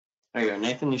There you go,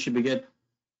 Nathan, you should be good.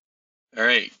 All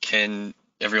right, can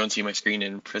everyone see my screen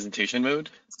in presentation mode?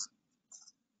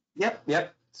 Yep,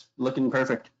 it's looking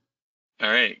perfect. All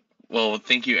right, well,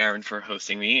 thank you, Aaron, for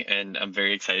hosting me, and I'm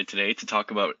very excited today to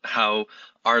talk about how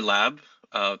our lab,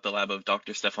 the lab of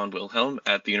Dr. Stefan Wilhelm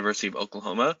at the University of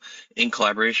Oklahoma, in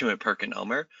collaboration with Perk and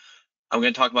Elmer, I'm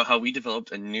going to talk about how we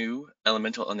developed a new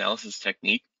elemental analysis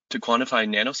technique to quantify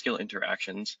nanoscale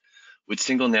interactions with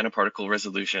single nanoparticle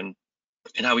resolution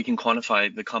and how we can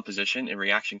quantify the composition and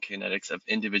reaction kinetics of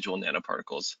individual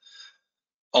nanoparticles.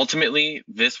 Ultimately,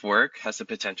 this work has the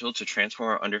potential to transform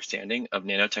our understanding of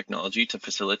nanotechnology to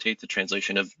facilitate the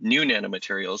translation of new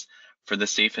nanomaterials for the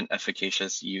safe and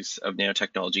efficacious use of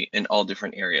nanotechnology in all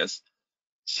different areas.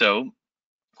 So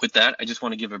with that, I just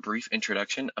want to give a brief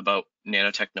introduction about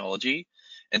nanotechnology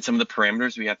and some of the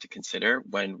parameters we have to consider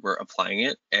when we're applying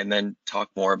it, and then talk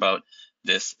more about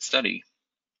this study.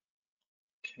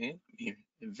 Okay, let me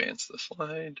advance the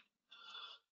slide.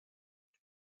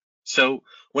 So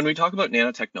when we talk about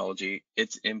nanotechnology,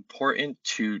 it's important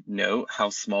to note how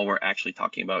small we're actually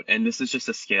talking about. And this is just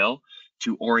a scale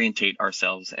to orientate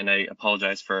ourselves. And I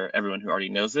apologize for everyone who already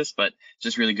knows this, but it's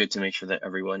just really good to make sure that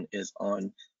everyone is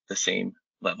on the same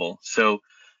level. So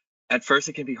at first,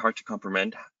 it can be hard to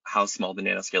comprehend how small the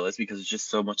nanoscale is because it's just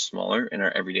so much smaller in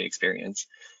our everyday experience.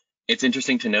 It's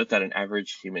interesting to note that an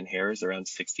average human hair is around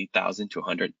 60,000 to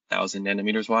 100,000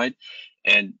 nanometers wide.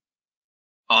 And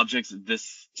objects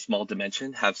this small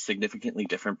dimension have significantly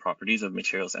different properties of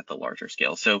materials at the larger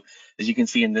scale. So as you can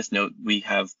see in this note, we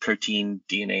have protein,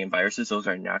 DNA, and viruses. Those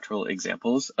are natural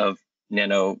examples of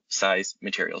nano-sized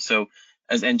materials. So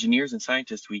as engineers and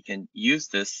scientists, we can use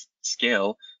this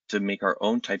scale to make our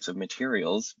own types of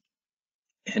materials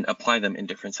and apply them in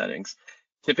different settings.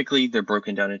 Typically, they're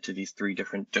broken down into these three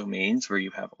different domains where you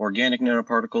have organic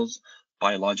nanoparticles,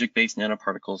 biologic-based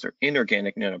nanoparticles, or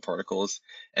inorganic nanoparticles,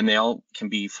 and they all can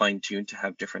be fine-tuned to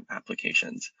have different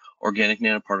applications. Organic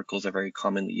nanoparticles are very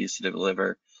commonly used to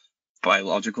deliver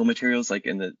biological materials, like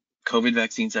in the COVID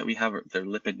vaccines that we have, they're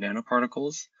lipid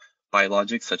nanoparticles.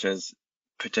 Biologics, such as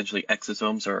potentially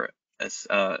exosomes or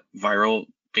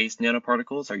viral-based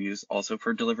nanoparticles, are used also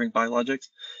for delivering biologics.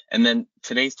 And then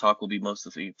today's talk will be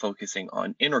mostly focusing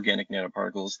on inorganic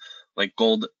nanoparticles, like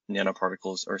gold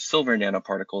nanoparticles or silver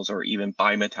nanoparticles, or even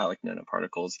bimetallic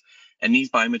nanoparticles. And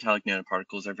these bimetallic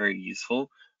nanoparticles are very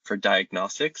useful for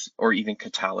diagnostics or even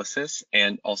catalysis,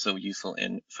 and also useful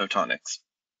in photonics.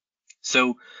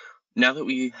 So now that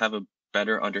we have a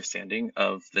better understanding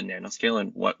of the nanoscale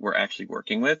and what we're actually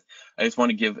working with, I just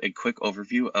want to give a quick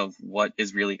overview of what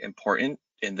is really important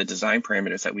in the design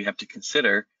parameters that we have to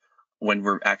consider when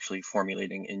we're actually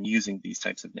formulating and using these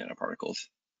types of nanoparticles.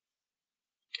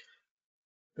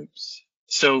 Oops.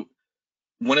 So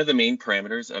one of the main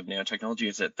parameters of nanotechnology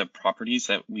is that the properties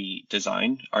that we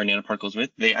design our nanoparticles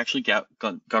with, they actually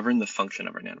govern the function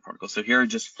of our nanoparticles. So here are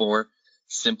just four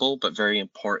simple but very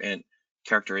important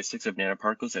characteristics of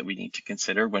nanoparticles that we need to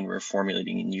consider when we're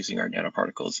formulating and using our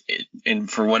nanoparticles and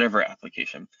for whatever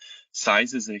application.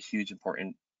 Size is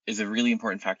a really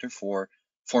important factor for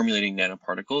formulating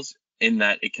nanoparticles, in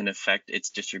that it can affect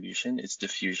its distribution, its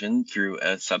diffusion through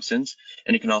a substance,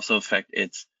 and it can also affect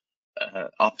its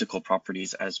optical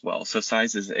properties as well. So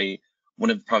size is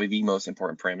one of probably the most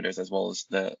important parameters, as well as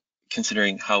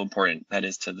considering how important that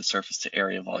is to the surface to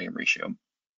area volume ratio.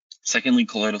 Secondly,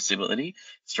 colloidal stability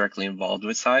is directly involved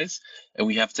with size, and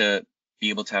we have to be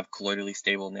able to have colloidally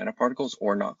stable nanoparticles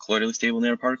or not colloidally stable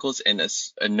nanoparticles,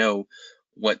 and know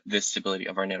what the stability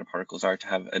of our nanoparticles are to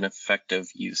have an effective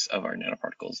use of our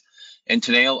nanoparticles. And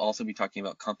today I'll also be talking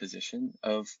about composition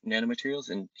of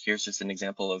nanomaterials, and here's just an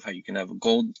example of how you can have a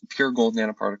pure gold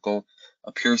nanoparticle,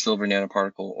 a pure silver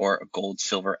nanoparticle, or a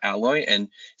gold-silver alloy. And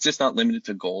it's just not limited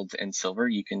to gold and silver.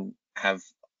 You can have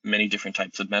many different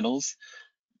types of metals,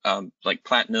 like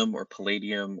platinum or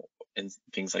palladium and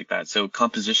things like that. So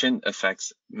composition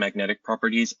affects magnetic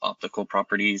properties, optical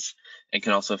properties, and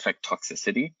can also affect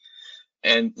toxicity.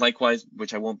 And likewise,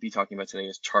 which I won't be talking about today,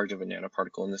 is charge of a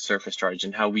nanoparticle and the surface charge,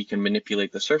 and how we can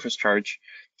manipulate the surface charge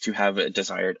to have a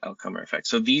desired outcome or effect.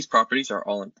 So these properties are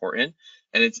all important,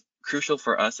 and it's crucial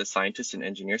for us as scientists and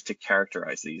engineers to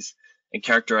characterize these and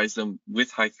characterize them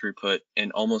with high throughput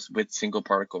and almost with single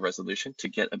particle resolution to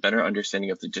get a better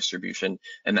understanding of the distribution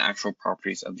and the actual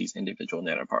properties of these individual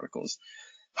nanoparticles.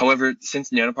 However, since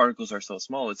nanoparticles are so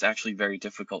small, it's actually very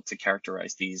difficult to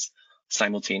characterize these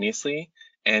simultaneously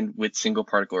and with single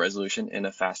particle resolution in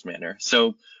a fast manner.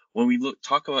 So when we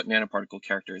talk about nanoparticle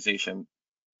characterization,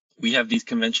 we have these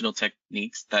conventional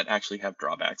techniques that actually have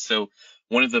drawbacks. So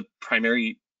one of the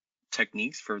primary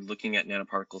techniques for looking at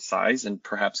nanoparticle size and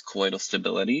perhaps colloidal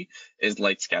stability is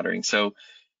light scattering. So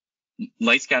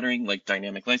light scattering, like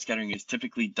dynamic light scattering, is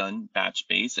typically done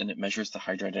batch-based, and it measures the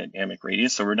hydrodynamic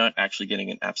radius. So we're not actually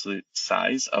getting an absolute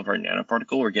size of our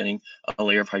nanoparticle. We're getting a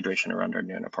layer of hydration around our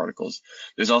nanoparticles.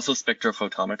 There's also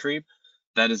spectrophotometry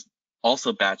that is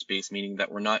also batch-based, meaning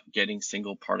that we're not getting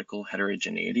single particle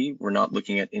heterogeneity. We're not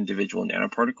looking at individual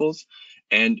nanoparticles.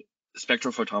 And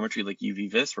spectrophotometry, like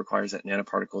UV-Vis, requires that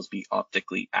nanoparticles be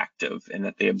optically active and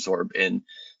that they absorb in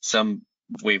some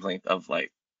wavelength of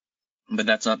light. But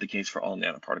that's not the case for all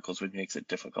nanoparticles, which makes it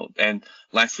difficult. And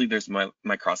lastly, there's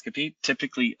microscopy.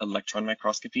 Typically, electron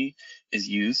microscopy is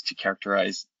used to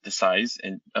characterize the size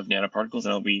of nanoparticles,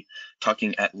 and I'll be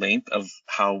talking at length of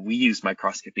how we use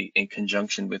microscopy in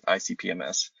conjunction with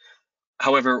ICP-MS.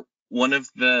 However, one of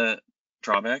the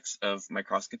drawbacks of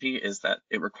microscopy is that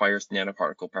it requires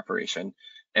nanoparticle preparation,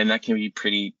 and that can be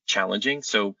pretty challenging.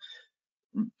 So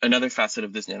another facet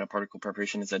of this nanoparticle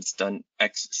preparation is that it's done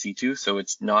ex situ, so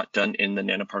it's not done in the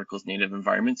nanoparticle's native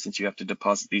environment, since you have to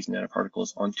deposit these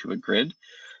nanoparticles onto a grid.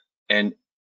 And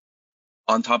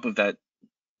on top of that,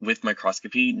 with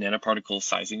microscopy, nanoparticle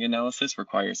sizing analysis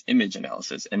requires image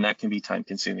analysis, and that can be time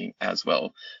consuming as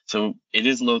well. So it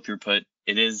is low throughput,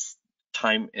 it is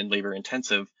time and labor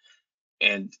intensive,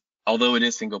 and although it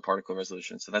is single particle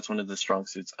resolution, so that's one of the strong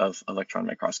suits of electron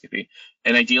microscopy.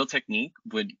 An ideal technique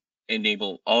would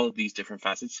enable all of these different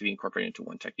facets to be incorporated into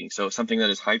one technique. So something that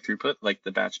is high throughput, like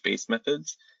the batch-based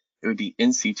methods, it would be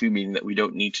in situ, meaning that we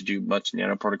don't need to do much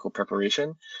nanoparticle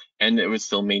preparation, and it would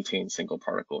still maintain single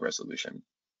particle resolution.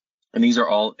 And these are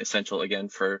all essential, again,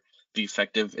 for the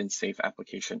effective and safe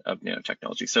application of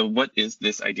nanotechnology. So what is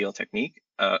this ideal technique?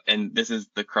 And this is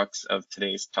the crux of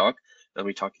today's talk that I'll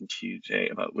be talking to you today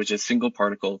about, which is single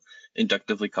particle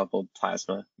inductively coupled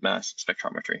plasma mass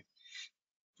spectrometry.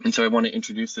 And so I want to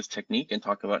introduce this technique and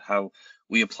talk about how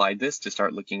we applied this to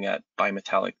start looking at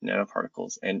bimetallic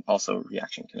nanoparticles and also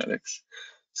reaction kinetics.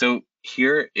 So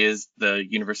here is the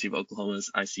University of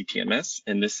Oklahoma's ICP-MS,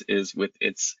 and this is with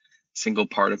its single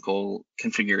particle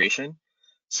configuration.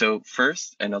 So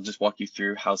first, and I'll just walk you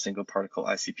through how single particle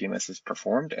ICP-MS is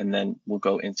performed, and then we'll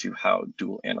go into how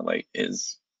dual analyte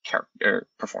is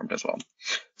performed as well.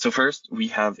 So first, we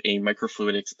have a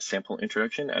microfluidics sample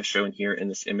introduction as shown here in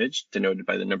this image, denoted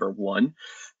by the number 1.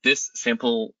 This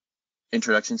sample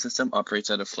introduction system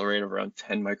operates at a flow rate of around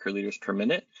 10 microliters per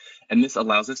minute, and this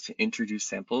allows us to introduce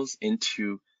samples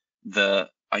into the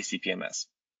ICP-MS.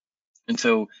 And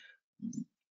so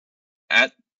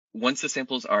once the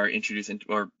samples are introduced into,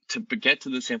 or to get to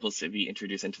the samples to be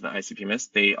introduced into the ICP-MS,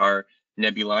 they are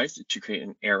nebulized to create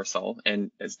an aerosol,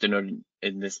 and as denoted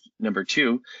in this number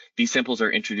 2, these samples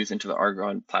are introduced into the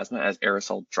argon plasma as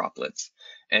aerosol droplets.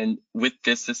 And with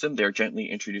this system, they're gently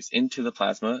introduced into the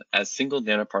plasma as single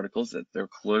nanoparticles, that they're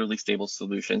colloidally stable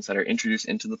solutions that are introduced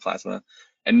into the plasma.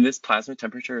 And this plasma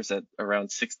temperature is at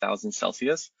around 6,000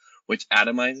 Celsius, which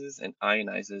atomizes and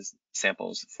ionizes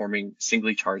samples, forming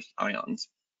singly charged ions.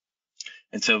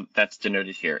 And so that's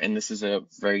denoted here. And this is a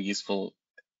very useful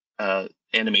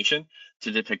animation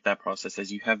to depict that process,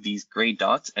 as you have these gray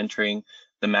dots entering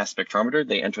the mass spectrometer.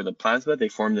 They enter the plasma, they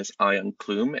form this ion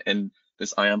plume, and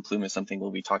this ion plume is something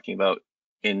we'll be talking about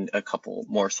in a couple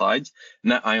more slides.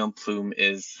 And that ion plume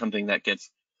is something that gets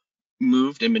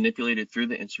moved and manipulated through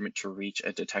the instrument to reach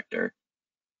a detector.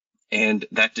 And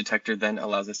that detector then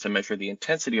allows us to measure the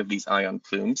intensity of these ion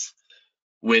plumes,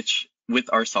 which with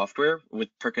our software, with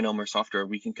PerkinElmer software,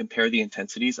 we can compare the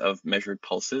intensities of measured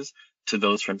pulses to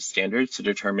those from standards to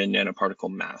determine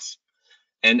nanoparticle mass.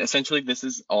 And essentially, this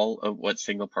is all of what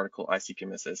single particle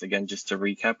ICP-MS is. Again, just to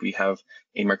recap, we have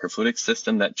a microfluidic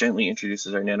system that gently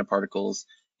introduces our nanoparticles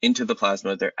into the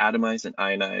plasma. They're atomized and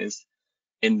ionized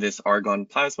in this argon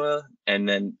plasma, and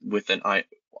then with an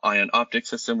ion optic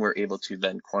system, we're able to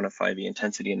then quantify the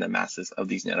intensity and the masses of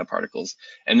these nanoparticles.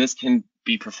 And this can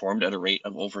be performed at a rate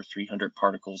of over 300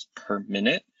 particles per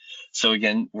minute. So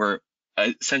again, we're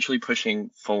essentially pushing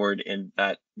forward in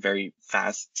that very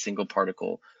fast single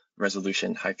particle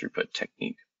resolution high throughput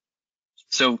technique.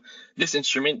 So this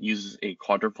instrument uses a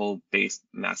quadrupole based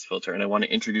mass filter, and I want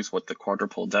to introduce what the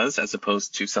quadrupole does as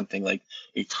opposed to something like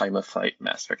a time of flight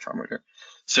mass spectrometer.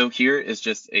 So here is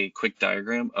just a quick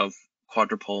diagram of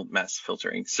quadrupole mass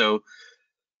filtering. So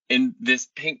in this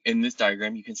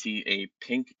diagram, you can see a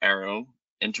pink arrow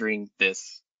entering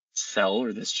this cell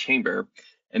or this chamber,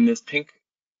 and this pink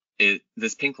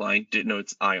line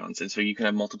denotes ions. And so you can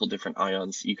have multiple different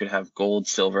ions. You could have gold,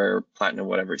 silver, platinum,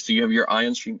 whatever. So you have your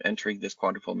ion stream entering this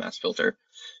quadrupole mass filter.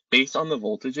 Based on the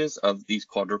voltages of these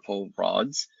quadrupole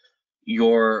rods,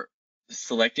 your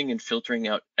selecting and filtering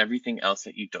out everything else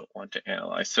that you don't want to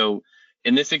analyze. So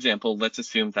in this example, let's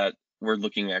assume that we're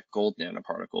looking at gold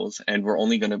nanoparticles and we're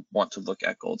only going to want to look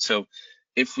at gold. So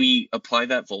if we apply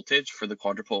that voltage for the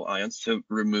quadrupole ions to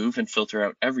remove and filter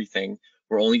out everything,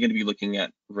 we're only going to be looking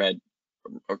at red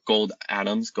or gold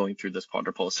atoms going through this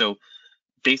quadrupole. So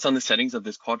based on the settings of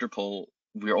this quadrupole,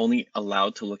 we're only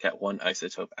allowed to look at one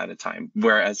isotope at a time,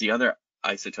 whereas the other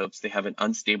isotopes, they have an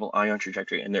unstable ion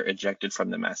trajectory and they're ejected from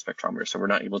the mass spectrometer, so we're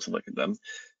not able to look at them.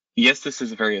 Yes, this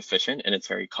is very efficient and it's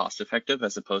very cost effective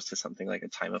as opposed to something like a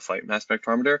time of flight mass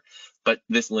spectrometer, but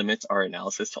this limits our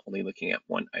analysis to only looking at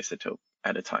one isotope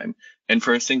at a time. And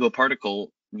for a single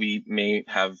particle, we may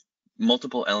have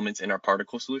multiple elements in our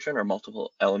particle solution or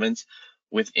multiple elements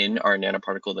within our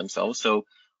nanoparticle themselves. So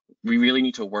we really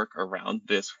need to work around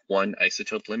this one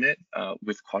isotope limit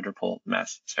with quadrupole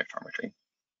mass spectrometry.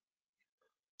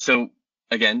 So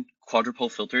again,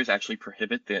 quadrupole filters actually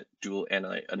prohibit the dual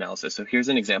analyte analysis. So here's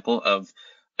an example of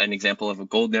a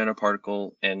gold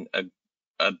nanoparticle and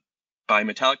a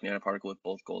bimetallic nanoparticle with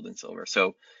both gold and silver.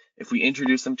 So if we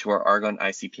introduce them to our argon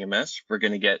ICP-MS, we're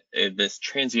going to get this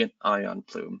transient ion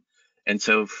plume. And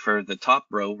so for the top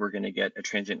row, we're going to get a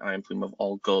transient ion plume of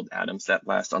all gold atoms that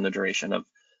last on the duration of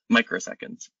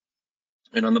microseconds.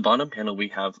 And on the bottom panel, we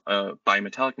have a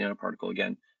bimetallic nanoparticle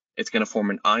again. It's going to form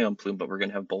an ion plume, but we're going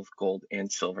to have both gold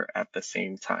and silver at the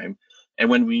same time. And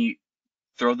when we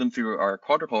throw them through our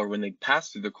quadrupole, or when they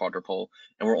pass through the quadrupole,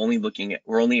 and we're only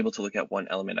able to look at one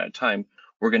element at a time,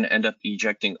 we're going to end up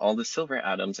ejecting all the silver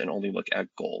atoms and only look at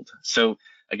gold. So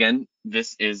again,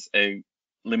 this is a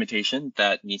limitation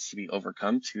that needs to be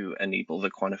overcome to enable the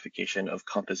quantification of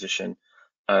composition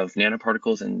of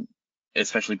nanoparticles and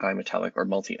especially bimetallic or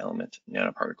multi-element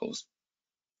nanoparticles.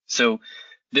 So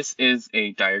this is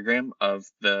a diagram of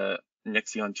the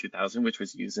Nexion 2000, which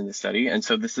was used in the study. And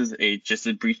so this is just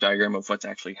a brief diagram of what's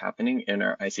actually happening in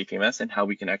our ICP-MS and how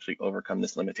we can actually overcome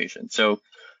this limitation. So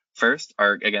first,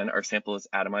 our sample is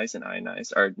atomized and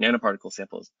ionized. Our nanoparticle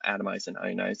sample is atomized and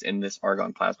ionized in this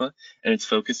argon plasma, and it's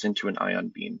focused into an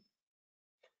ion beam.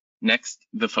 Next,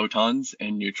 the photons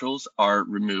and neutrals are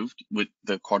removed with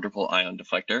the quadrupole ion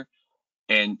deflector,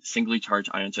 and singly charged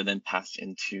ions are then passed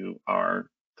into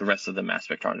the rest of the mass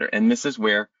spectrometer. And this is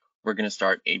where we're going to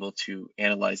start able to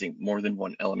analyzing more than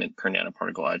one element per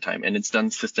nanoparticle at a time. And it's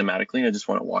done systematically. I just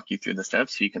want to walk you through the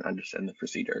steps so you can understand the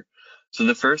procedure. So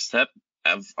the first step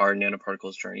of our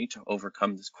nanoparticles journey to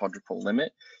overcome this quadrupole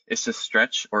limit is to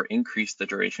stretch or increase the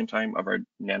duration time of our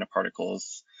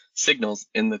nanoparticles signals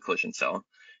in the collision cell.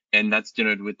 And that's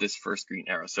denoted with this first green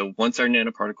arrow. So once our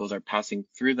nanoparticles are passing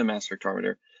through the mass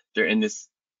spectrometer, they're in this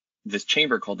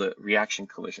chamber called the reaction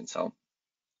collision cell.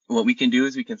 What we can do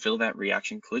is we can fill that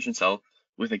reaction collision cell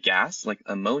with a gas like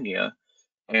ammonia,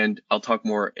 and I'll talk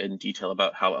more in detail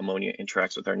about how ammonia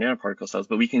interacts with our nanoparticle cells,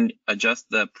 but we can adjust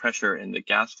the pressure and the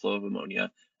gas flow of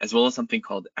ammonia, as well as something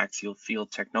called axial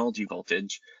field technology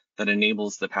voltage that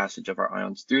enables the passage of our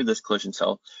ions through this collision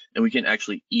cell, and we can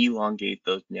actually elongate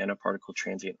those nanoparticle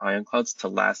transient ion clouds to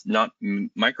last not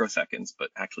microseconds, but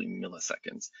actually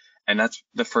milliseconds. And that's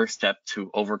the first step to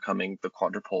overcoming the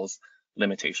quadrupole's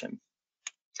limitation.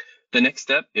 The next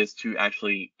step is to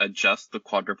actually adjust the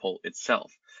quadrupole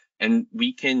itself. And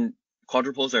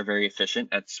quadrupoles are very efficient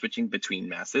at switching between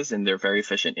masses, and they're very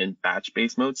efficient in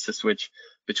batch-based modes to switch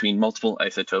between multiple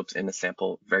isotopes in a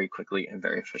sample very quickly and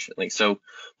very efficiently. So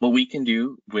what we can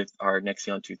do with our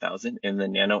Nexion 2000 in the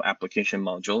nano application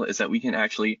module is that we can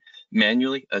actually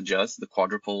manually adjust the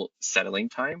quadrupole settling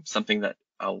time, something that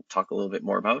I'll talk a little bit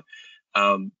more about,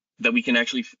 that we can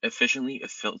actually efficiently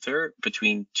filter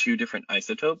between two different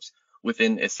isotopes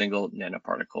within a single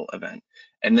nanoparticle event.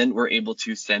 And then we're able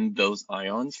to send those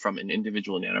ions from an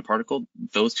individual nanoparticle,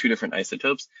 those two different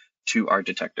isotopes, to our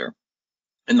detector.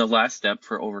 And the last step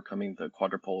for overcoming the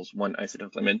quadrupole's one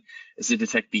isotope limit is to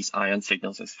detect these ion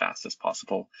signals as fast as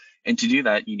possible. And to do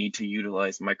that, you need to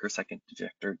utilize microsecond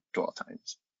detector dwell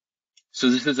times.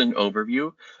 So this is an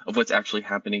overview of what's actually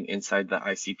happening inside the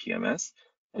ICP-MS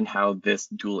and how this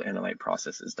dual analyte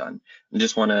process is done. I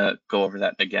just want to go over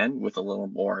that again with a little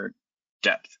more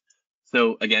depth.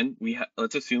 So again,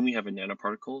 let's assume we have a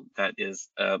nanoparticle that is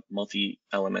a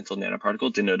multi-elemental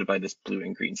nanoparticle denoted by this blue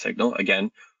and green signal. Again,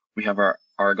 we have our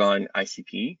argon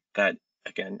ICP that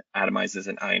again atomizes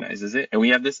and ionizes it, and we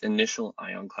have this initial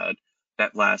ion cloud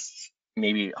that lasts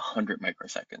maybe 100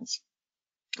 microseconds,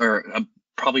 or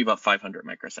probably about 500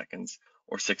 microseconds,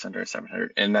 or 600 or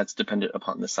 700, and that's dependent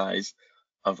upon the size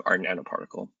of our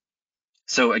nanoparticle.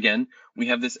 So again, we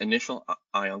have this initial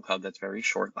ion cloud that's very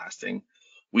short lasting.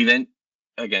 We then,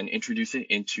 again, introduce it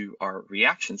into our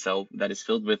reaction cell that is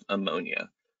filled with ammonia.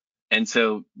 And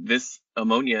so this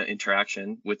ammonia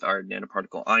interaction with our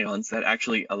nanoparticle ions, that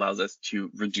actually allows us to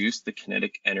reduce the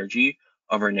kinetic energy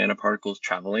of our nanoparticles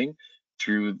traveling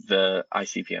through the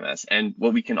ICP-MS. And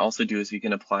what we can also do is we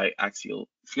can apply axial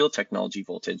field technology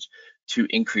voltage to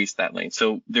increase that length.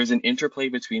 So there's an interplay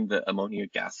between the ammonia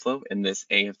gas flow and this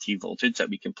AFT voltage that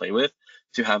we can play with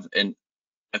to have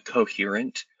a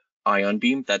coherent ion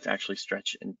beam that's actually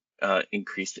stretched and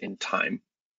increased in time.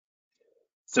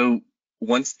 So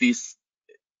once this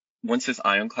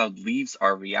ion cloud leaves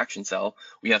our reaction cell,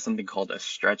 we have something called a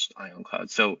stretched ion cloud.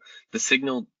 So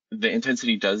the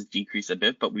intensity does decrease a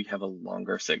bit, but we have a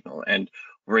longer signal, and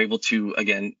we're able to,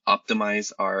 again,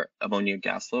 optimize our ammonia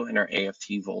gas flow and our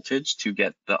AFT voltage to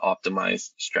get the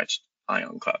optimized stretched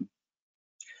ion cloud.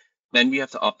 Then we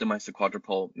have to optimize the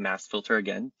quadrupole mass filter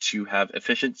again to have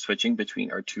efficient switching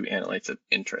between our two analytes of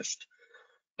interest.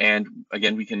 And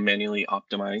again, we can manually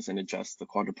optimize and adjust the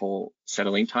quadrupole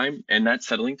settling time. And that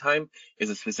settling time is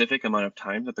a specific amount of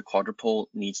time that the quadrupole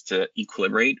needs to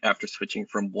equilibrate after switching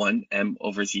from one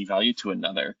m/z value to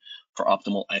another for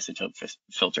optimal isotope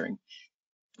filtering.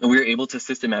 And we are able to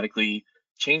systematically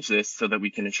change this so that we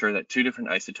can ensure that two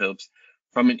different isotopes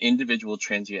from an individual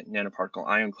transient nanoparticle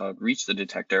ion cloud reach the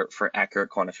detector for accurate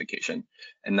quantification.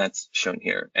 And that's shown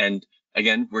here. And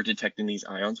again, we're detecting these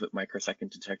ions with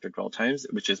microsecond detector dwell times,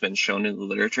 which has been shown in the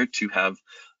literature to have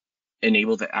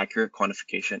enabled the accurate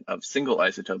quantification of single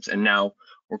isotopes. And now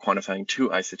we're quantifying two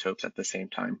isotopes at the same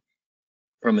time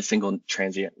from a single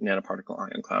transient nanoparticle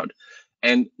ion cloud.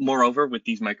 And moreover, with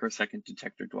these microsecond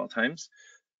detector dwell times,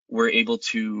 we're able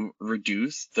to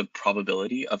reduce the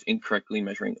probability of incorrectly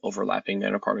measuring overlapping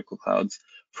nanoparticle clouds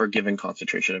for a given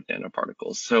concentration of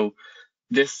nanoparticles. So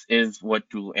this is what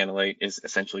dual analyte is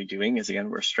essentially doing, is again,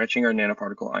 we're stretching our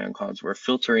nanoparticle ion clouds, we're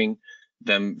filtering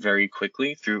them very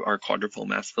quickly through our quadrupole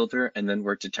mass filter, and then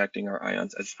we're detecting our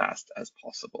ions as fast as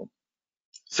possible.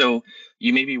 So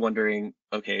you may be wondering,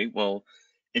 okay, well,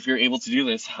 if you're able to do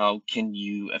this, how can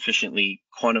you efficiently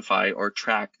quantify or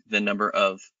track the number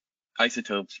of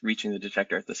isotopes reaching the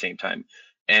detector at the same time?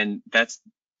 And that's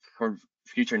for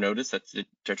future notice, that's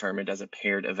determined as a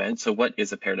paired event. So what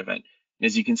is a paired event? And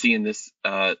as you can see in this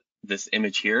this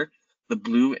image here, the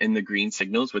blue and the green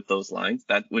signals with those lines,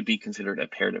 that would be considered a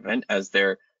paired event, as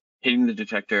they're hitting the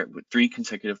detector with 3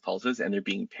 consecutive pulses and they're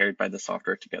being paired by the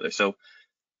software together. So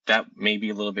that may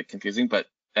be a little bit confusing, but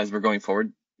as we're going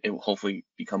forward, it will hopefully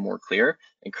become more clear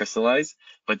and crystallize.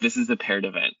 But this is a paired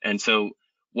event. And so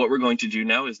what we're going to do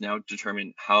now is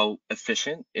determine how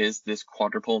efficient is this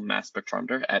quadrupole mass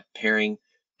spectrometer at pairing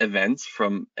events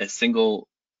from a single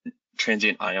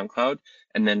transient ion cloud,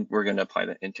 and then we're going to apply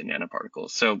that into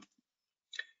nanoparticles. So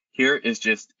here is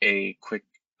just a quick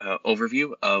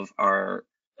overview of our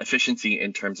efficiency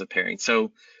in terms of pairing.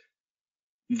 So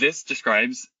this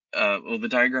describes, well, the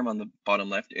diagram on the bottom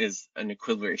left is an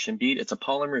equilibration bead. It's a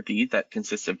polymer bead that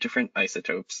consists of different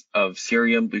isotopes of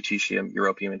cerium, lutetium,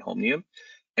 europium, and holmium.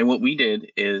 And what we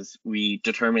did is we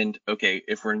determined, okay,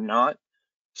 if we're not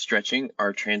stretching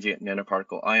our transient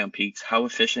nanoparticle ion peaks, how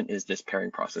efficient is this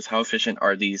pairing process? How efficient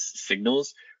are these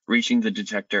signals reaching the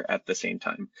detector at the same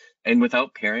time? And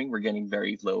without pairing, we're getting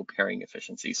very low pairing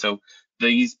efficiency. So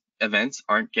these events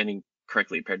aren't getting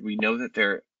correctly paired. We know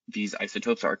that these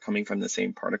isotopes are coming from the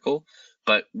same particle,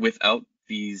 but without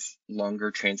these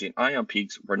longer transient ion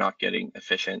peaks, we're not getting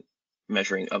efficient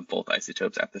measuring of both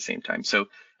isotopes at the same time. So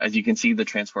as you can see, the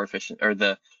transfer efficient, or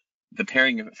the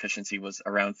pairing efficiency was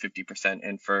around 50%,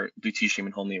 and for lutetium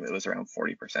and holmium, it was around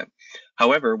 40%.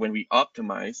 However, when we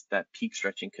optimize that peak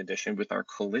stretching condition with our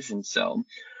collision cell,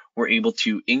 we're able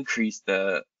to increase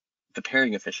the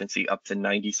pairing efficiency up to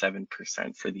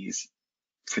 97% for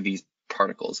these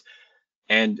particles.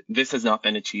 And this has not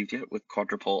been achieved yet with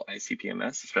quadrupole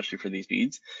ICP-MS, especially for these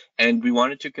beads. And we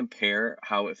wanted to compare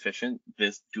how efficient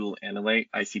this dual analyte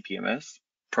ICP-MS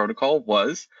protocol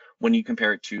was when you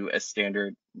compare it to a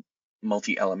standard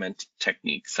multi-element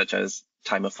technique, such as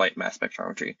time of flight mass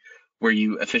spectrometry, where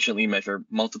you efficiently measure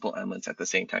multiple elements at the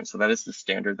same time. So that is the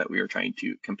standard that we are trying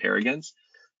to compare against.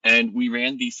 And we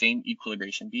ran these same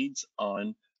equilibration beads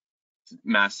on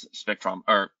mass spectrum,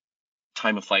 or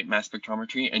time of flight mass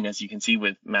spectrometry. And as you can see,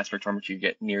 with mass spectrometry, you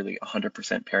get nearly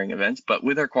 100% pairing events. But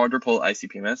with our quadrupole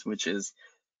ICP-MS, which is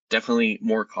definitely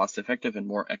more cost effective and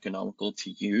more economical to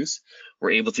use,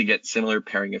 we're able to get similar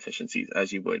pairing efficiencies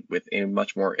as you would with a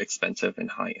much more expensive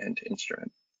and high-end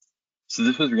instrument. So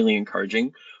this was really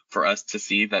encouraging for us to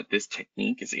see that this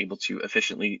technique is able to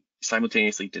efficiently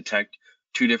simultaneously detect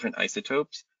 2 different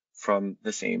isotopes from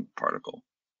the same particle.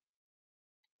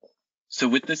 So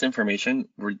with this information,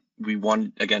 we're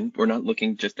not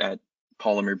looking just at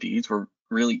polymer beads, we're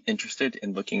really interested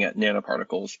in looking at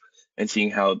nanoparticles and seeing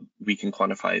how we can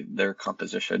quantify their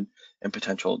composition and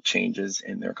potential changes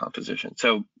in their composition.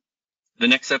 So the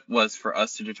next step was for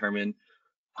us to determine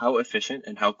how efficient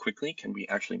and how quickly can we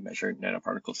actually measure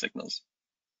nanoparticle signals.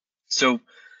 So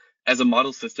as a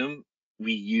model system,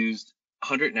 we used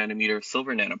 100 nanometer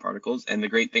silver nanoparticles. And the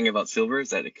great thing about silver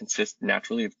is that it consists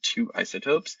naturally of two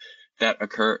isotopes that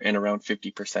occur in around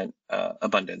 50%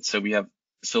 abundance. So we have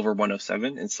silver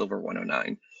 107 and silver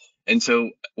 109. And so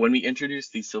when we introduce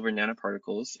these silver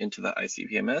nanoparticles into the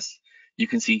ICP-MS, you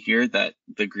can see here that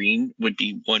the green would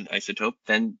be one isotope.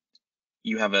 Then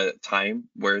you have a time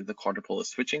where the quadrupole is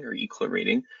switching or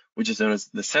equilibrating, which is known as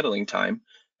the settling time.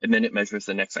 And then it measures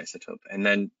the next isotope. And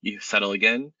then you settle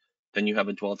again, then you have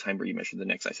a dwell time where you measure the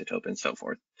next isotope and so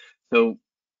forth. So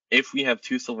if we have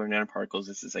two silver nanoparticles,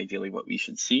 this is ideally what we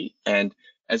should see. And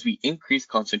as we increase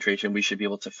concentration, we should be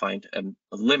able to find a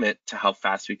limit to how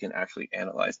fast we can actually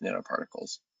analyze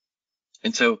nanoparticles.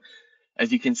 And so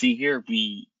as you can see here,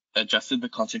 we adjusted the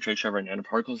concentration of our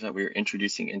nanoparticles that we were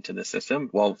introducing into the system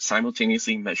while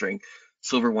simultaneously measuring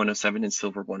silver 107 and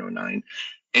silver 109.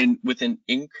 And with an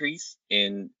increase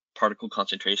in particle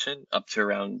concentration up to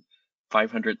around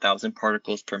 500,000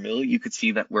 particles per mil, you could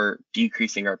see that we're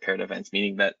decreasing our paired events,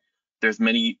 meaning that there's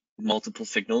multiple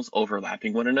signals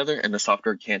overlapping one another, and the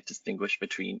software can't distinguish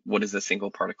between what is a single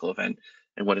particle event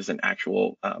and what is an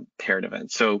actual paired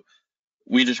event. So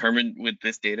we determined with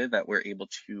this data that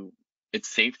it's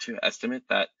safe to estimate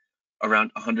that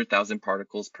around 100,000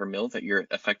 particles per mil that you're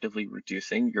effectively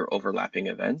reducing your overlapping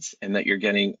events, and that you're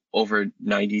getting over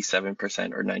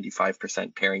 97% or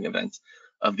 95% pairing events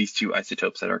of these two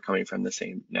isotopes that are coming from the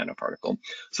same nanoparticle.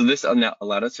 So this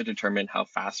allowed us to determine how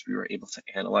fast we were able to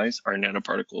analyze our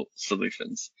nanoparticle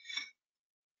solutions.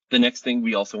 The next thing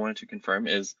we also wanted to confirm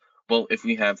is, well, if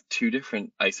we have two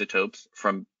different isotopes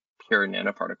from pure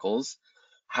nanoparticles,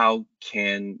 how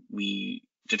can we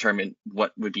determine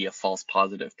what would be a false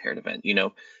positive paired event? You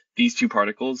know, these two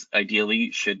particles ideally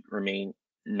should remain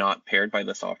not paired by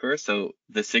the software. So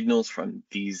the signals from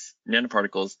these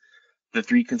nanoparticles, the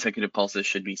three consecutive pulses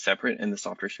should be separate, and the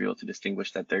software should be able to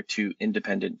distinguish that they're two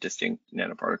independent, distinct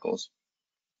nanoparticles,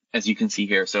 as you can see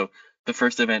here. So the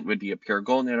first event would be a pure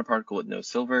gold nanoparticle with no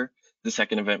silver. The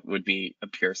second event would be a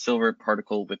pure silver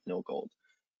particle with no gold.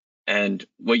 And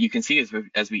what you can see is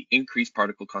as we increase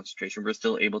particle concentration, we're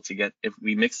still able to get, if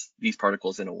we mix these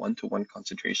particles in a 1-to-1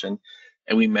 concentration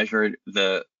and we measure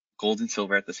the gold and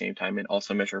silver at the same time and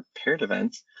also measure paired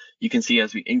events, you can see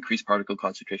as we increase particle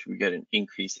concentration, we get an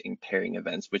increase in pairing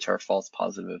events, which are false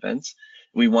positive events.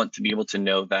 We want to be able to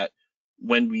know that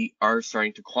when we are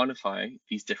starting to quantify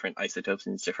these different isotopes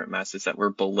and these different masses, that we're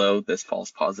below this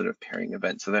false positive pairing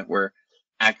event, so that we're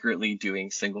accurately doing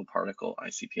single particle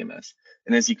ICP-MS.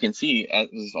 And as you can see, as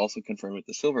is also confirmed with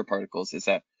the silver particles, is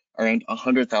that around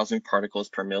 100,000 particles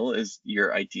per mil is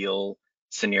your ideal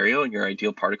scenario and your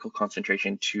ideal particle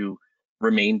concentration to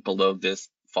remain below this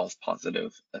false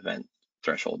positive event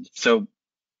threshold. So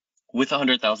with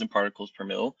 100,000 particles per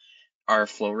mil, our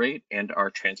flow rate and our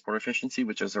transport efficiency,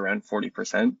 which is around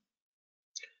 40%,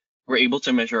 we're able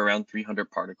to measure around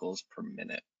 300 particles per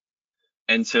minute.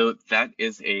 And so that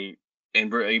is and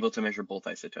we're able to measure both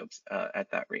isotopes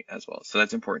at that rate as well. So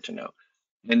that's important to know.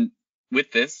 And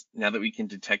with this, now that we can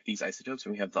detect these isotopes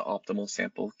and we have the optimal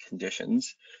sample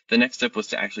conditions, the next step was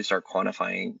to actually start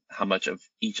quantifying how much of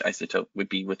each isotope would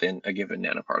be within a given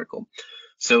nanoparticle.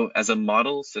 So as a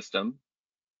model system,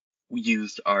 we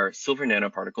used our silver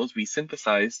nanoparticles. We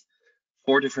synthesized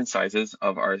 4 different sizes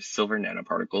of our silver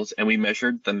nanoparticles, and we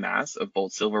measured the mass of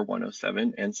both silver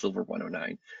 107 and silver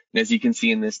 109. And as you can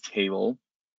see in this table,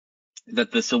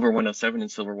 that the silver 107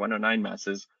 and silver 109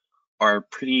 masses are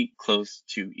pretty close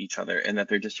to each other, and that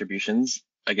their distributions,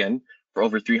 again, for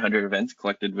over 300 events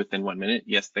collected within 1 minute,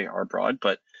 yes, they are broad,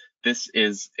 but this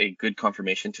is a good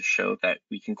confirmation to show that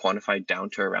we can quantify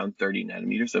down to around 30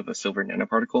 nanometers of a silver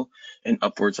nanoparticle and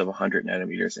upwards of 100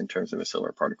 nanometers in terms of a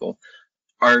silver particle.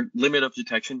 Our limit of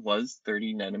detection was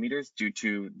 30 nanometers due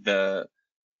to the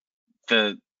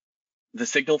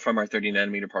signal from our 30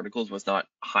 nanometer particles was not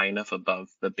high enough above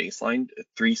the baseline,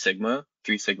 3 sigma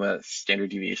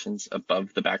standard deviations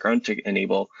above the background to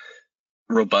enable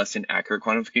robust and accurate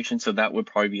quantification. So that would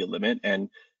probably be a limit, and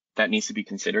that needs to be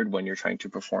considered when you're trying to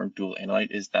perform dual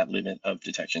analyte, is that limit of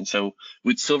detection. So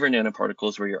with silver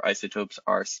nanoparticles, where your isotopes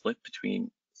are split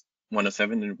between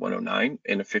 107 and 109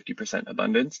 in a 50%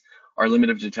 abundance, our limit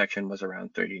of detection was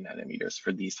around 30 nanometers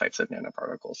for these types of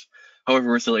nanoparticles. However,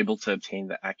 we're still able to obtain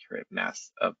the accurate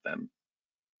mass of them.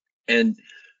 And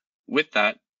with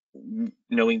that,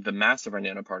 knowing the mass of our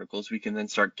nanoparticles, we can then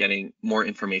start getting more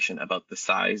information about the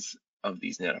size of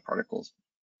these nanoparticles.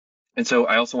 And so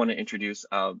I also want to introduce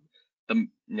the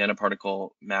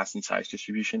nanoparticle mass and size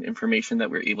distribution information that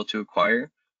we're able to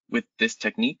acquire with this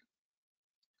technique.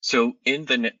 So in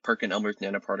the Perkin-Elmer's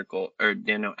nanoparticle or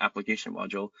nano application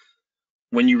module,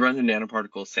 when you run a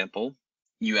nanoparticle sample,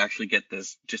 you actually get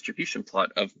this distribution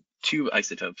plot of two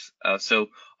isotopes. So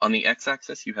on the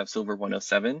x-axis, you have silver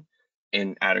 107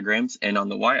 in attograms, and on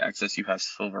the y-axis, you have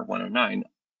silver 109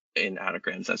 in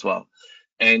attograms as well.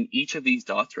 And each of these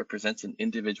dots represents an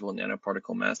individual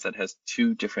nanoparticle mass that has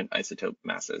two different isotope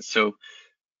masses. So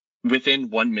within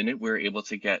 1 minute, we're able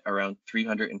to get around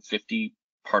 350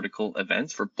 particle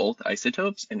events for both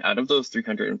isotopes. And out of those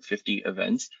 350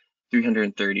 events,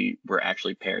 330 were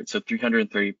actually paired. So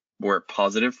 330 were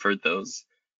positive for those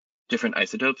different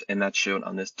isotopes, and that's shown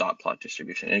on this dot plot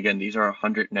distribution. And again, these are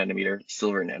 100 nanometer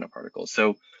silver nanoparticles.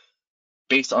 So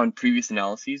based on previous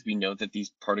analyses, we know that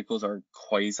these particles are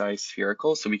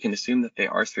quasi-spherical, so we can assume that they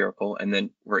are spherical, and then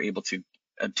we're able to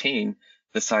obtain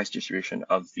the size distribution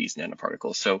of these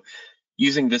nanoparticles. So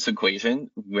using this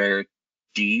equation, where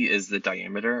d is the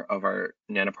diameter of our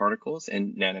nanoparticles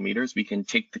in nanometers, we can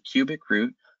take the cubic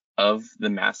root of the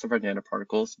mass of our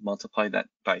nanoparticles, multiply that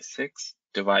by 6,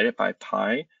 divide it by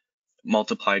pi,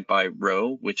 multiplied by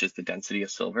rho, which is the density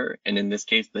of silver. And in this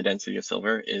case, the density of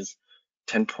silver is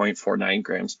 10.49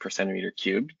 grams per centimeter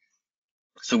cubed.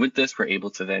 So with this, we're able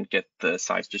to then get the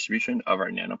size distribution of our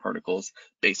nanoparticles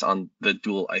based on the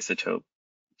dual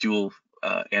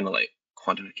analyte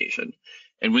quantification.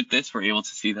 And with this, we're able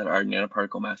to see that our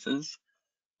nanoparticle masses,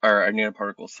 or our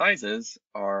nanoparticle sizes,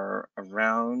 are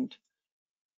around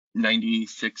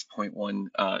 96.1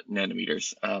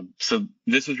 nanometers. So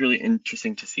this is really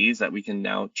interesting to see, is that we can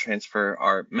now transfer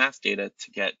our mass data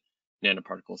to get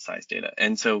nanoparticle size data.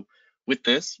 And so with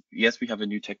this, yes, we have a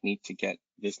new technique to get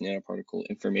this nanoparticle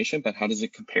information, but how does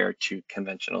it compare to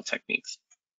conventional techniques?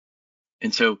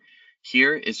 And so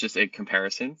here is just a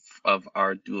comparison of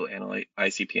our dual analyte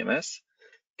ICP-MS,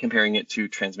 comparing it to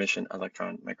transmission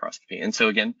electron microscopy. And so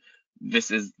again,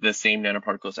 this is the same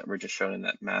nanoparticles that were just shown in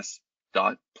that mass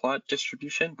dot plot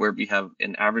distribution, where we have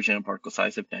an average nanoparticle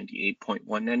size of 98.1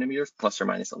 nanometers, plus or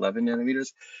minus 11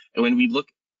 nanometers. And when we look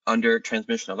under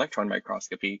transmission electron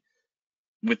microscopy,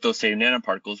 with those same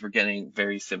nanoparticles, we're getting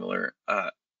very similar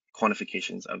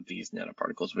quantifications of these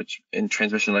nanoparticles, which in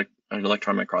transmission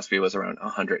electron microscopy was around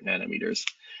 100 nanometers,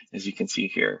 as you can see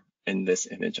here in this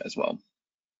image as well.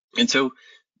 And so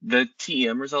the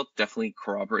TEM result definitely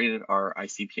corroborated our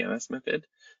ICP-MS method,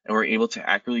 and we're able to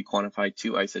accurately quantify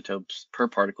 2 isotopes per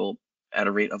particle at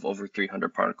a rate of over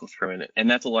 300 particles per minute. And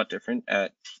that's a lot different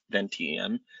than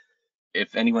TEM.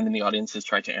 If anyone in the audience has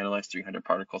tried to analyze 300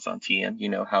 particles on TEM, you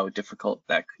know how difficult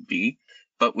that could be.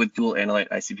 But with dual analyte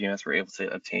ICP-MS, we're able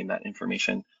to obtain that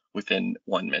information within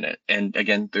 1 minute. And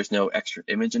again, there's no extra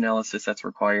image analysis that's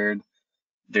required.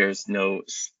 There's no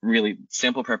really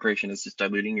sample preparation, is just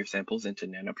diluting your samples into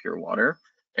nanopure water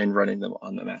and running them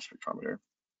on the mass spectrometer.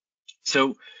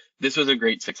 So this was a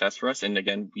great success for us. And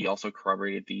again, we also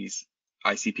corroborated these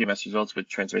ICP-MS results with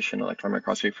transmission electron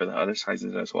microscopy for the other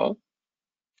sizes as well.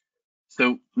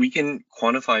 So we can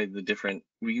quantify 2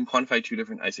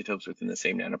 different isotopes within the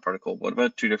same nanoparticle. What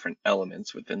about 2 different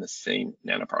elements within the same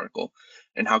nanoparticle?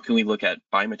 And how can we look at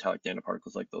bimetallic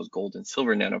nanoparticles like those gold and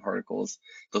silver nanoparticles,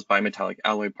 those bimetallic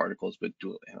alloy particles with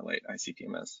dual analyte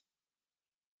ICP-MS?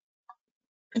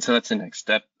 And so that's the next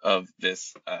step of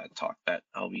this talk that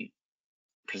I'll be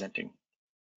presenting.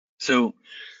 So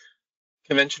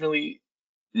conventionally,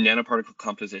 nanoparticle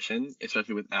composition,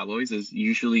 especially with alloys, is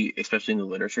usually, especially in the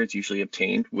literature, it's usually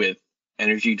obtained with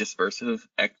energy dispersive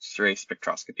X-ray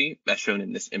spectroscopy, as shown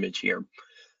in this image here.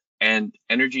 And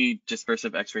energy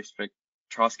dispersive X-ray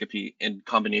spectroscopy in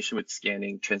combination with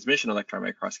scanning transmission electron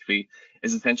microscopy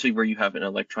is essentially where you have an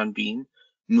electron beam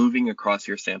moving across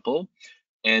your sample.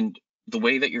 And the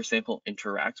way that your sample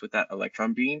interacts with that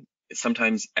electron beam,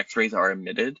 sometimes X-rays are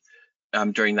emitted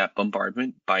during that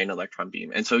bombardment by an electron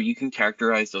beam. And so you can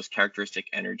characterize those characteristic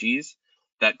energies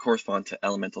that correspond to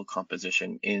elemental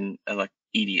composition in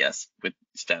EDS with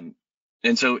STEM.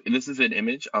 And so this is an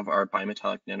image of our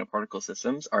bimetallic nanoparticle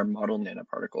systems, our model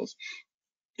nanoparticles.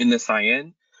 In the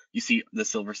cyan, you see the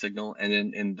silver signal, and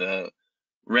then in the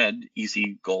red, you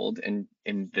see gold. And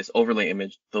in this overlay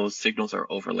image, those signals are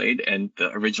overlaid, and the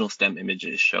original STEM image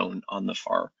is shown on the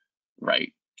far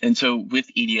right. And so with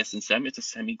EDS and STEM, it's a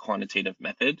semi-quantitative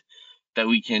method that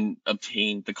we can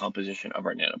obtain the composition of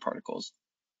our nanoparticles.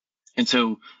 And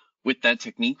so with that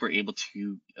technique, we're able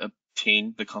to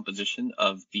obtain the composition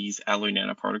of these alloy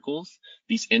nanoparticles.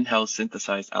 These in-house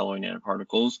synthesized alloy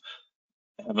nanoparticles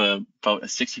have about a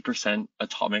 60%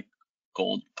 atomic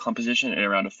gold composition and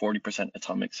around a 40%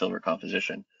 atomic silver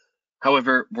composition.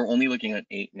 However, we're only looking at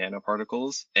 8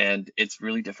 nanoparticles, and it's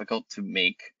really difficult to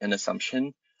make an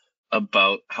assumption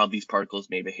about how these particles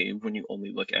may behave when you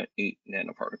only look at 8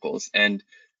 nanoparticles. And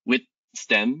with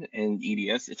STEM and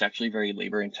EDS, it's actually a very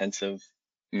labor-intensive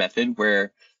method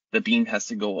where the beam has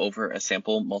to go over a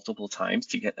sample multiple times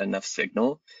to get enough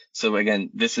signal. So again,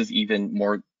 this is even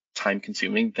more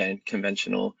time-consuming than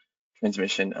conventional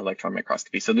transmission electron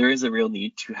microscopy. So there is a real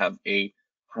need to have a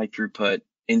high throughput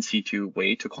in situ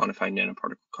way to quantify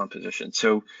nanoparticle composition.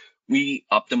 So we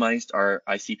optimized our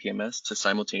ICP-MS to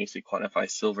simultaneously quantify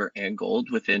silver and gold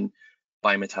within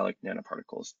bimetallic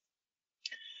nanoparticles.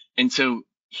 And so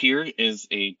here is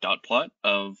a dot plot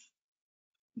of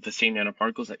the same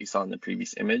nanoparticles that you saw in the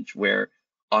previous image, where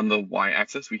on the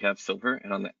y-axis we have silver,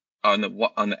 and on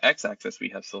the x-axis we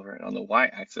have silver, and on the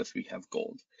y-axis we have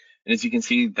gold. And as you can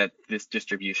see, that this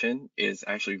distribution is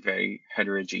actually very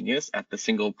heterogeneous at the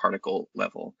single particle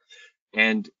level.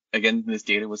 And again, this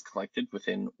data was collected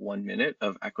within 1 minute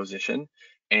of acquisition.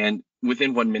 And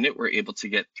within 1 minute, we're able to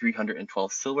get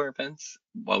 312 silver events,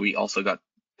 while we also got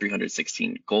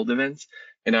 316 gold events.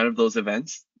 And out of those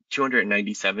events,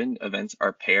 297 events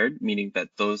are paired, meaning that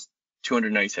those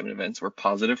 297 events were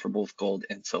positive for both gold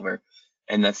and silver.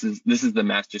 And this is the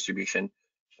mass distribution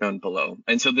shown below.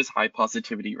 And so this high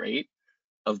positivity rate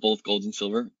of both gold and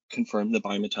silver confirm the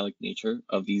bimetallic nature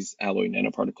of these alloy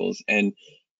nanoparticles. And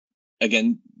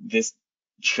again, this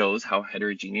shows how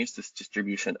heterogeneous this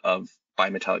distribution of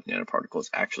bimetallic nanoparticles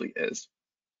actually is.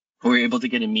 We're able to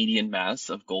get a median mass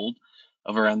of gold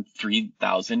of around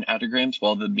 3,000 attograms,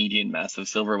 while the median mass of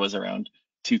silver was around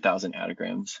 2,000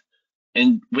 attograms.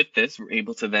 And with this, we're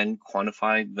able to then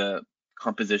quantify the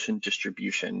composition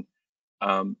distribution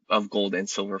of gold and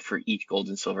silver for each gold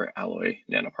and silver alloy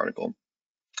nanoparticle.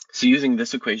 So using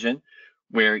this equation,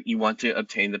 where you want to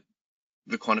obtain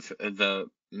the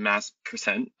mass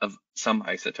percent of some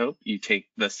isotope, you take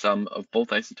the sum of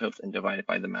both isotopes and divide it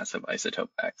by the mass of isotope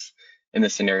X in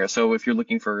this scenario. So if you're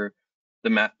looking for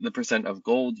the percent of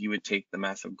gold, you would take the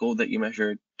mass of gold that you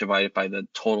measured, divide it by the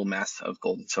total mass of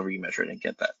gold and silver you measured, and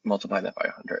get that, multiply that by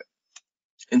 100.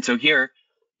 And so here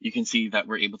you can see that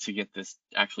we're able to get this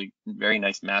actually very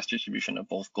nice mass distribution of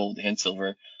both gold and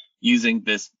silver using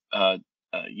this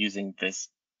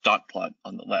dot plot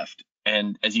on the left.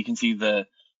 And as you can see, the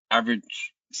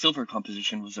average silver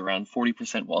composition was around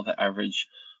 40%, while the average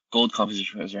gold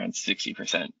composition was around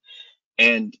 60%.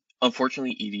 And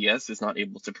unfortunately, EDS is not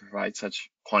able to provide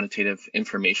such quantitative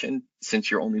information,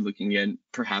 since you're only looking at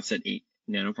perhaps at 8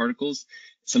 nanoparticles.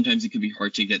 Sometimes it can be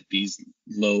hard to get these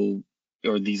low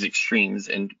or these extremes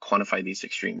and quantify these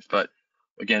extremes. But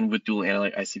again, with dual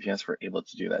analyte ICP-MS, we're able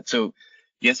to do that. So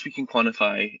yes, we can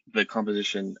quantify the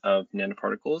composition of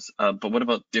nanoparticles, but what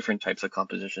about different types of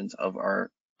compositions of our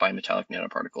bimetallic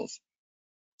nanoparticles?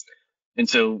 And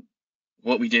so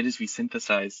what we did is we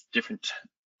synthesized different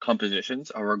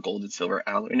compositions of our gold and silver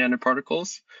alloy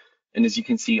nanoparticles. And as you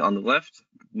can see on the left,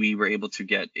 we were able to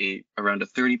get around a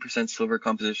 30% silver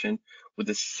composition with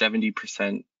a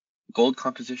 70% gold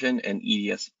composition, and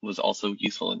EDS was also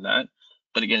useful in that.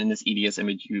 But again, in this EDS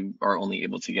image, you are only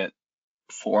able to get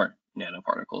 4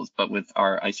 nanoparticles, but with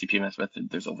our ICP-MS method,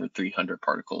 there's over 300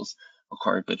 particles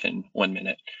acquired within 1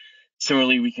 minute.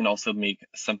 Similarly, we can also make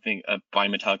a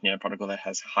bimetallic nanoparticle that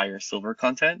has higher silver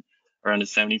content, around a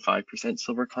 75%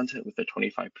 silver content with a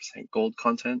 25% gold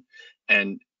content.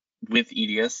 And with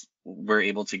EDS, we're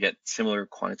able to get similar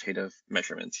quantitative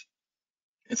measurements.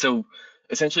 And so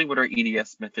essentially what our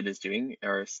EDS method is doing,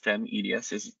 our STEM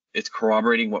EDS, is it's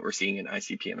corroborating what we're seeing in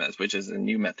ICP-MS, which is a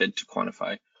new method to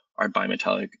quantify our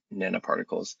bimetallic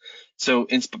nanoparticles. So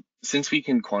since we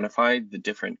can quantify the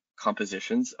different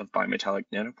compositions of bimetallic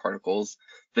nanoparticles,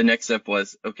 the next step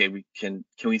was, okay, can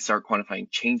we start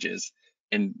quantifying changes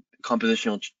in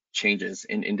compositional changes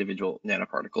in individual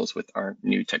nanoparticles with our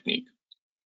new technique.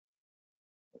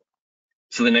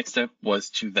 So the next step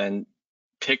was to then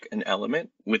pick an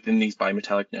element within these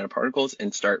bimetallic nanoparticles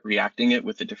and start reacting it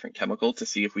with a different chemical to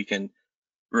see if we can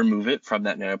remove it from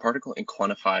that nanoparticle and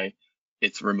quantify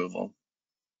its removal.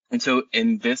 And so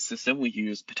in this system, we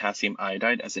use potassium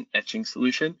iodide as an etching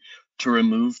solution to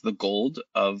remove the gold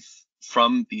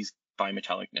from these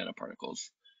bimetallic nanoparticles.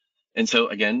 And so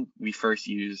again, we first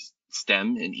use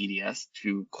STEM and EDS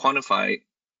to quantify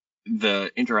the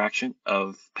interaction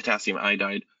of potassium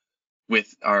iodide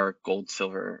with our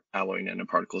gold-silver alloy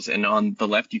nanoparticles. And on the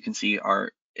left, you can see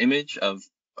our image of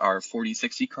our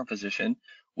 4060 composition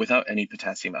without any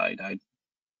potassium iodide.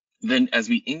 Then as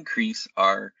we increase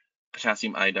our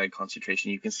potassium iodide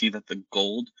concentration, you can see that the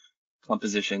gold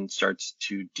composition starts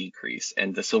to decrease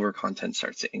and the silver content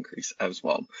starts to increase as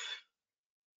well.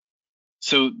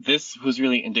 So this was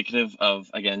really indicative of,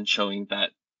 again, showing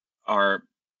that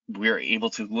we're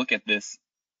able to look at this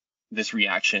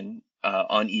reaction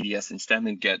on EDS and STEM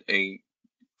and get a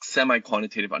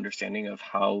semi-quantitative understanding of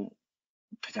how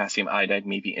potassium iodide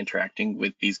may be interacting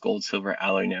with these gold-silver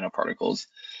alloy nanoparticles.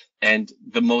 And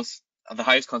the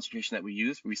highest concentration that we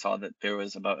used, we saw that there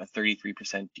was about a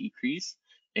 33% decrease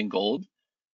in gold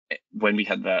when we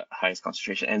had the highest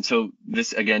concentration. And so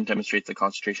this again demonstrates the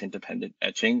concentration dependent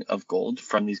etching of gold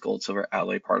from these gold silver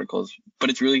alloy particles, but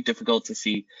it's really difficult to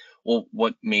see, well,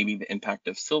 what may be the impact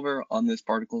of silver on these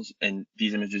particles. And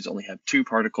these images only have 2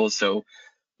 particles. So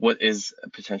what is a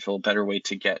potential better way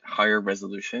to get higher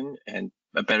resolution and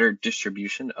a better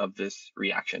distribution of this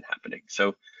reaction happening?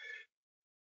 So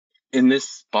in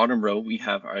this bottom row, we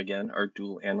have, again, our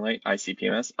dual analyte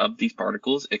ICP-MS of these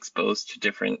particles exposed to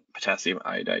different potassium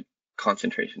iodide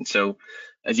concentrations. So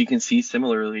as you can see,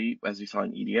 similarly, as we saw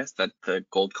in EDS, that the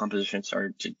gold composition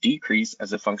started to decrease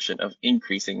as a function of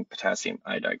increasing potassium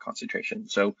iodide concentration.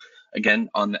 So again,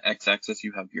 on the x-axis,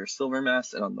 you have your silver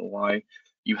mass, and on the y,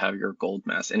 you have your gold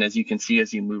mass. And as you can see,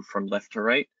 as you move from left to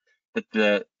right,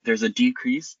 that there's a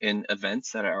decrease in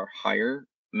events that are higher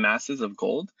masses of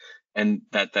gold, and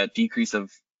that decrease of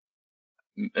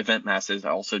event masses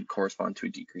also correspond to a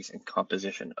decrease in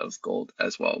composition of gold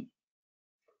as well.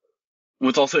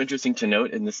 What's also interesting to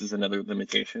note, and this is another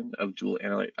limitation of dual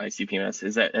analyte ICP-MS,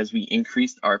 is that as we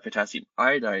increased our potassium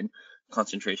iodide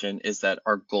concentration, is that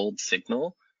our gold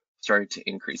signal started to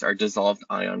increase, our dissolved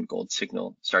ion gold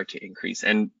signal started to increase.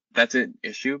 And that's an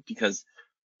issue because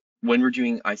when we're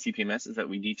doing ICP-MS is that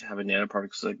we need to have a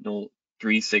nanoparticle signal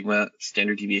 3 sigma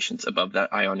standard deviations above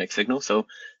that ionic signal. So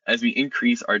as we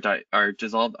increase our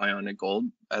dissolved ionic gold,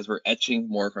 as we're etching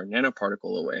more of our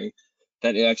nanoparticle away,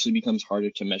 that it actually becomes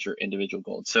harder to measure individual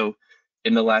gold. So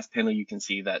in the last panel, you can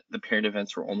see that the paired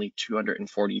events were only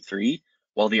 243,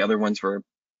 while the other ones were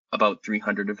about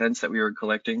 300 events that we were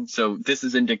collecting. So this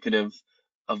is indicative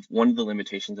of one of the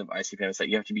limitations of ICP-MS, that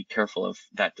you have to be careful of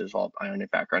that dissolved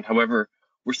ionic background. However,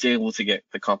 we're still able to get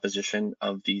the composition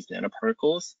of these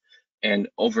nanoparticles and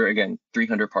over, again,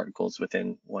 300 particles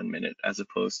within 1 minute, as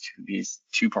opposed to these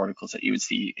 2 particles that you would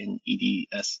see in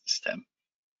EDS STEM.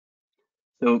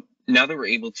 So now that we're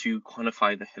able to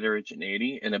quantify the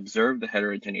heterogeneity and observe the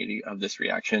heterogeneity of this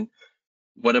reaction,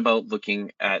 what about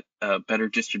looking at a better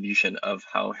distribution of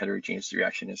how heterogeneous the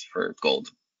reaction is for gold?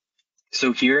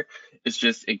 So here is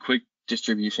just a quick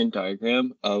distribution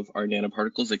diagram of our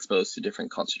nanoparticles exposed to different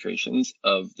concentrations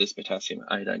of this potassium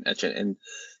iodide etchant. And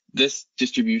this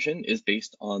distribution is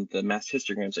based on the mass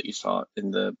histograms that you saw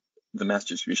in the mass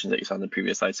distribution that you saw in the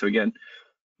previous slide. So again,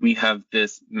 we have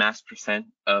this mass percent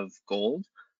of gold.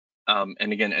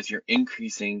 And again, as you're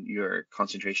increasing your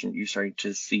concentration, you're starting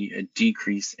to see a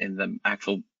decrease in the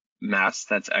actual mass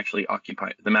that's actually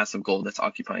occupying, the mass of gold that's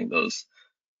occupying those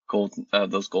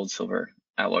gold silver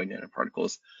alloy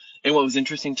nanoparticles. And what was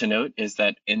interesting to note is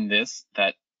that in this,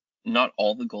 that not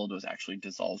all the gold was actually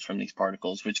dissolved from these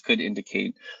particles, which could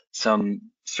indicate some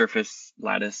surface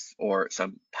lattice or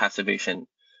some passivation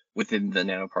within the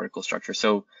nanoparticle structure.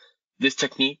 So this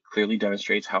technique clearly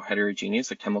demonstrates how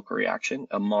heterogeneous a chemical reaction,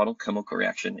 a model chemical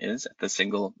reaction, is at the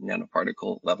single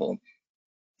nanoparticle level.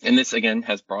 And this, again,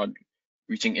 has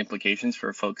broad-reaching implications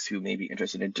for folks who may be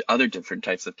interested in other different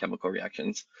types of chemical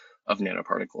reactions of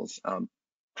nanoparticles,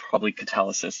 probably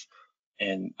catalysis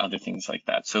and other things like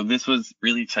that. So this was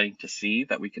really exciting to see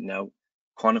that we can now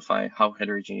quantify how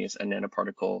heterogeneous a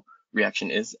nanoparticle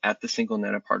reaction is at the single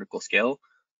nanoparticle scale.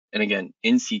 And again,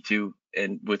 in situ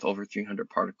and with over 300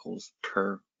 particles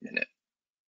per minute.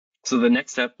 So the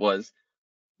next step was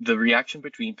the reaction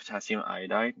between potassium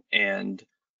iodide and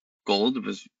gold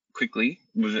was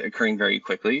occurring very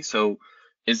quickly. So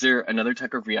is there another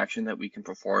type of reaction that we can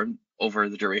perform over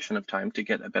the duration of time to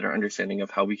get a better understanding of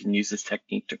how we can use this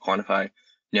technique to quantify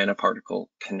nanoparticle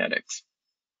kinetics?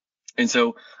 And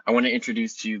so I want to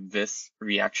introduce to you this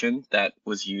reaction that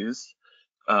was used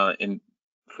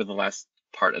for the last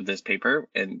part of this paper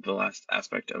and the last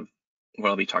aspect of what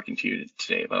I'll be talking to you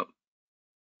today about.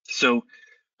 So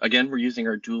again, we're using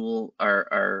our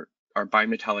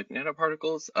bimetallic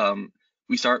nanoparticles.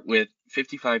 We start with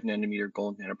 55 nanometer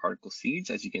gold nanoparticle seeds,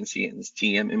 as you can see in this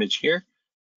TEM image here.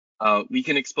 We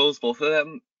can expose both of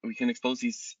them. We can expose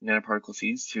these nanoparticle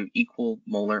seeds to equal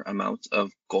molar amounts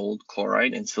of gold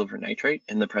chloride and silver nitrate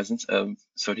in the presence of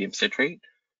sodium citrate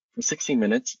for 60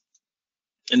 minutes.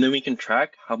 And then we can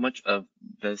track how much of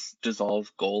this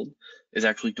dissolved gold is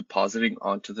actually depositing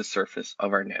onto the surface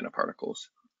of our nanoparticles.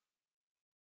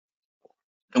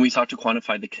 And we sought to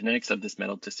quantify the kinetics of this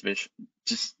metal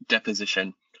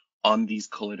deposition on these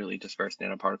colloidally dispersed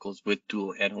nanoparticles with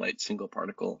dual analyte single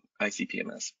particle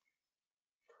ICP-MS.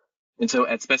 And so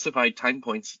at specified time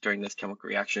points during this chemical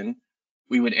reaction,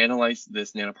 we would analyze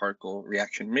this nanoparticle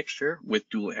reaction mixture with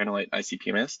dual analyte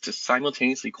ICP-MS to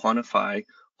simultaneously quantify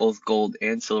both gold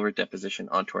and silver deposition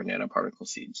onto our nanoparticle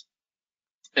seeds.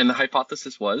 And the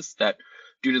hypothesis was that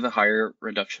due to the higher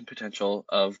reduction potential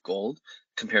of gold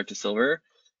compared to silver,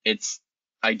 it's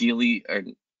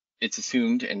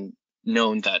assumed and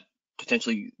known that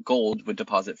potentially gold would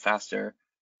deposit faster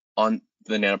on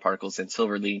the nanoparticles than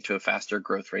silver, leading to a faster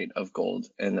growth rate of gold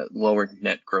and a lower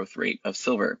net growth rate of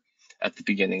silver at the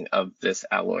beginning of this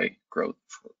alloy growth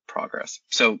progress.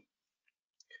 So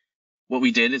what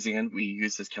we did is, again, we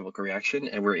used this chemical reaction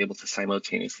and we're able to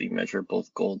simultaneously measure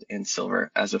both gold and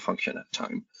silver as a function of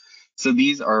time. So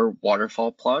these are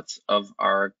waterfall plots of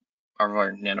our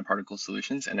nanoparticle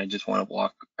solutions, and I just want to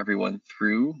walk everyone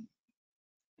through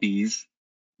these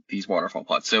waterfall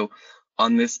plots. So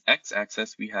on this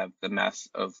x-axis, we have the mass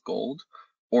of gold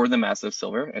or the mass of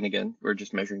silver, and again, we're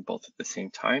just measuring both at the same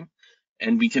time.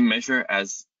 And we can measure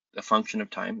as a function of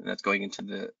time, and that's going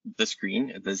into the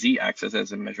screen. The z-axis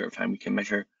as a measure of time, we can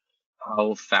measure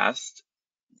how fast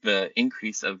the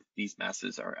increase of these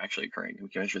masses are actually occurring. We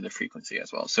can measure the frequency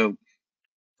as well. So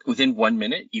within 1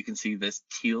 minute, you can see this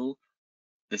teal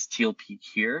peak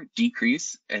here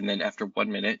decrease, and then after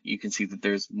 1 minute, you can see that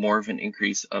there's more of an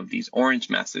increase of these orange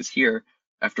masses here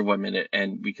after 1 minute,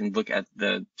 and we can look at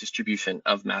the distribution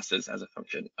of masses as a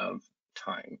function of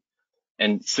time.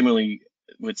 And similarly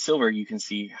with silver, you can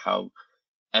see how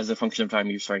as a function of time,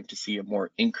 you're starting to see a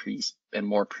more increase and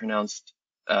more pronounced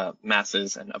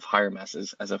masses and of higher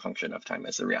masses as a function of time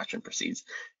as the reaction proceeds.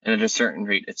 And at a certain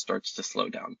rate, it starts to slow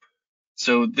down.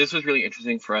 So this was really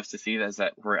interesting for us to see, is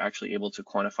that we're actually able to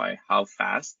quantify how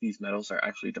fast these metals are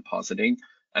actually depositing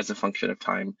as a function of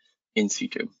time in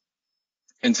situ.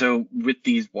 And so with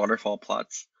these waterfall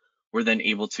plots, we're then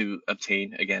able to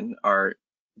obtain, again,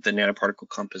 the nanoparticle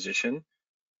composition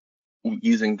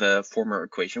using the former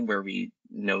equation where we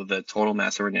know the total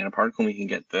mass of a nanoparticle, and we can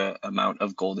get the amount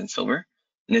of gold and silver.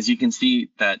 And as you can see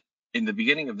that in the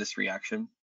beginning of this reaction,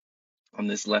 on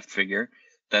this left figure,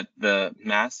 that the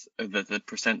mass, the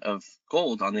percent of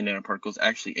gold on the nanoparticles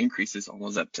actually increases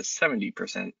almost up to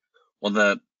 70%, while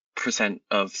the percent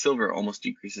of silver almost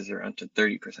decreases around to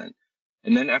 30%.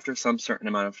 And then after some certain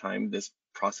amount of time, this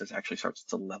process actually starts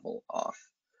to level off.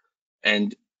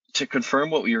 And to confirm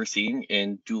what we were seeing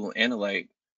in dual analyte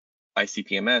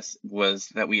ICP-MS was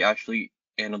that we actually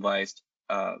analyzed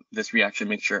this reaction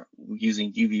mixture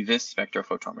using UV-vis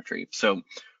spectrophotometry. So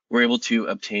we're able to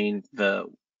obtain the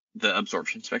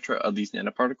absorption spectra of these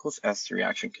nanoparticles as the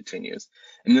reaction continues.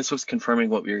 And this was confirming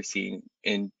what we were seeing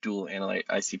in dual analyte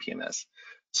ICP-MS.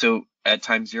 So at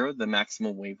time 0, the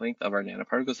maximum wavelength of our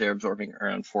nanoparticles, they're absorbing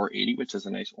around 480, which is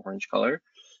a nice orange color.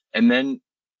 And then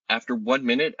after 1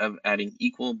 minute of adding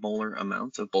equal molar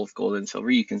amounts of both gold and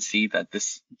silver, you can see that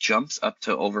this jumps up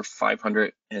to over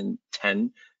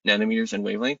 510 nanometers in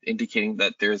wavelength, indicating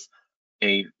that there's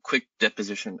a quick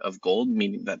deposition of gold,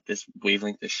 meaning that this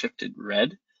wavelength is shifted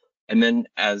red. And then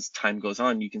as time goes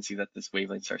on, you can see that this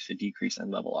wavelength starts to decrease and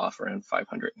level off around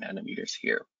 500 nanometers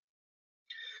here.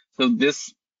 So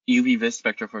this UV-vis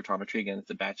spectrophotometry, again, it's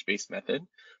a batch-based method,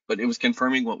 but it was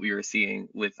confirming what we were seeing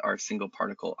with our single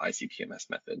particle ICP-MS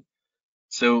method.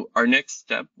 So our next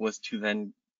step was to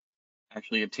then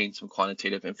actually obtain some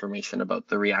quantitative information about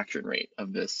the reaction rate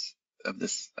of this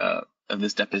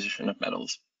deposition of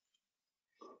metals.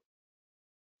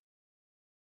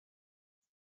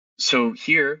 So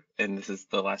here, and this is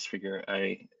the last figure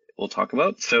I will talk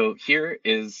about. So here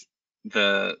is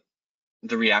the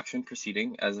reaction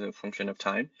proceeding as a function of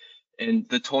time and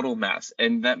the total mass.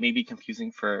 And that may be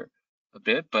confusing for a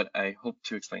bit, but I hope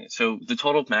to explain it. So the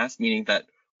total mass, meaning that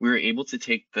we were able to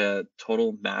take the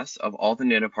total mass of all the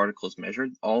nanoparticles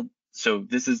measured. So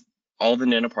this is all the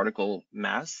nanoparticle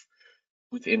mass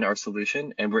within our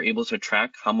solution, and we're able to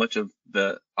track how much of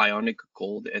the ionic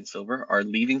gold and silver are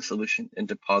leaving solution and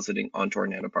depositing onto our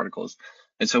nanoparticles.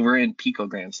 And so we're in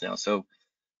picograms now. So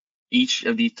each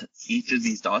of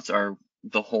these dots are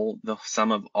the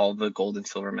sum of all the gold and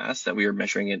silver mass that we are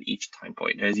measuring at each time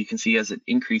point. As you can see, as it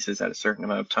increases at a certain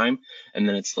amount of time, and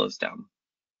then it slows down.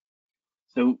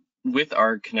 So with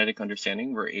our kinetic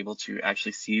understanding, we're able to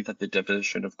actually see that the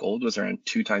deposition of gold was around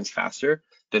 2 times faster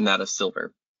than that of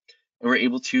silver. And we're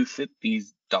able to fit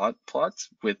these dot plots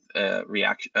with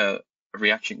reaction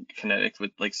kinetics,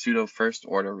 with like pseudo first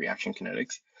order reaction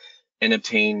kinetics, and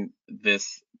obtain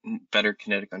this better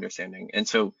kinetic understanding. And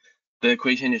so The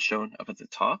equation is shown up at the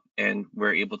top, and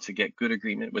we're able to get good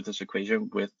agreement with this equation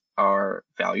with our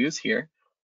values here,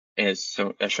 as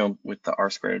shown with the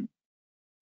r².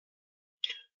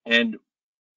 And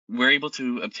we're able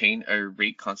to obtain a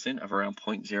rate constant of around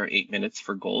 0.08 minutes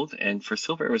for gold, and for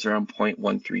silver it was around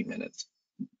 0.13 minutes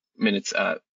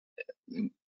to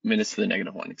the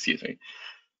 -1, excuse me.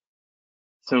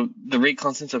 So the rate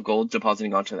constants of gold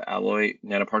depositing onto the alloy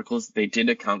nanoparticles, they did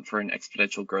account for an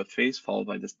exponential growth phase followed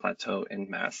by this plateau in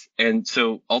mass. And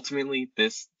so ultimately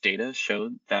this data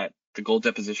showed that the gold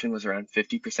deposition was around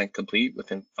 50% complete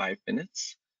within 5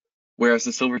 minutes, whereas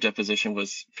the silver deposition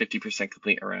was 50%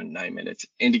 complete around 9 minutes,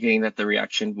 indicating that the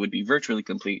reaction would be virtually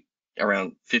complete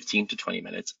around 15 to 20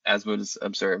 minutes, as was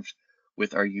observed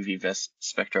with our UV-vis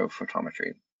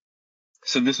spectrophotometry.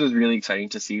 So this was really exciting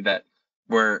to see that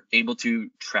we're able to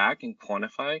track and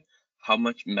quantify how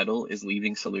much metal is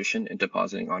leaving solution and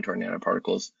depositing onto our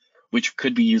nanoparticles, which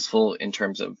could be useful in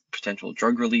terms of potential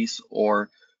drug release or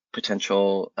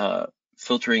potential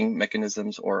filtering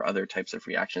mechanisms or other types of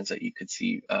reactions that you could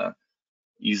see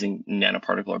using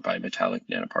nanoparticle or bimetallic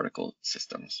nanoparticle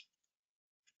systems.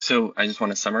 So I just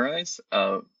want to summarize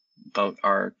about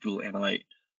our dual analyte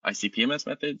ICP-MS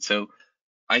method. So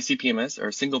ICP-MS,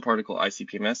 or single particle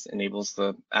ICP-MS, enables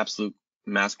the absolute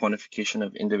mass quantification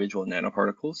of individual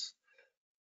nanoparticles.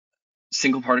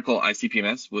 Single particle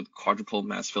ICP-MS with quadrupole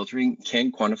mass filtering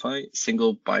can quantify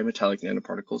single bimetallic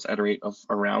nanoparticles at a rate of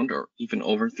around or even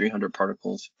over 300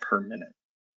 particles per minute.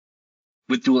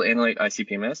 With dual analyte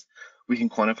ICP-MS, we can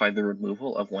quantify the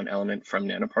removal of one element from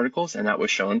nanoparticles, and that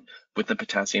was shown with the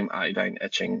potassium iodine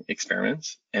etching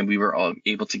experiments. And we were all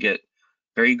able to get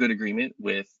very good agreement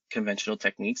with conventional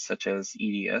techniques such as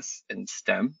EDS and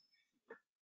STEM.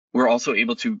 We're also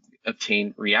able to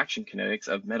obtain reaction kinetics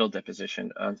of metal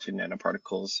deposition onto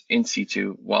nanoparticles in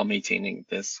situ while maintaining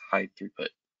this high throughput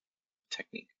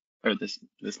technique, or this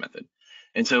method.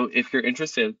 And so if you're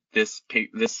interested, this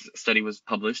study was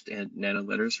published in Nano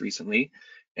Letters recently,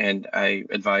 and I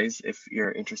advise if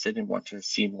you're interested and want to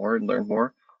see more and learn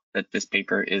more, that this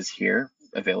paper is here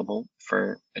available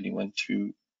for anyone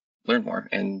to learn more.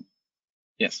 And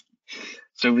yes.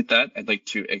 So with that, I'd like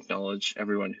to acknowledge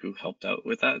everyone who helped out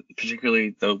with that,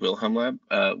 particularly the Wilhelm Lab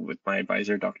with my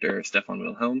advisor, Dr. Stefan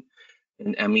Wilhelm,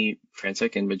 and Emmy,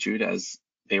 Francek, and Majud, as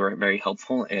they were very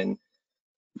helpful in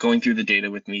going through the data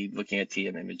with me, looking at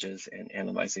TM images and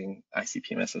analyzing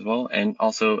ICP-MS as well. And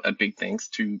also a big thanks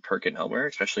to Perk and Elmer,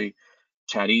 especially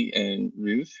Chatty and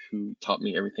Ruth, who taught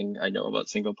me everything I know about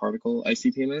single particle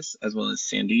ICP-MS, as well as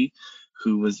Sandy,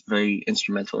 who was very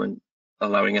instrumental in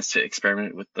allowing us to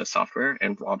experiment with the software,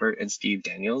 and Robert and Steve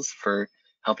Daniels for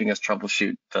helping us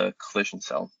troubleshoot the collision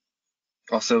cell.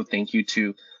 Also, thank you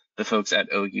to the folks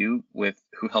at OU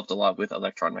who helped a lot with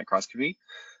electron microscopy,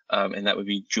 and that would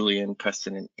be Julian,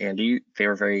 Preston, and Andy. They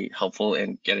were very helpful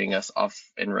in getting us off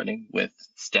and running with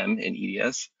STEM and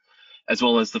EDS, as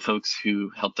well as the folks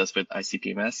who helped us with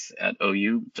ICP-MS at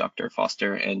OU, Dr.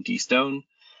 Foster and D. Stone,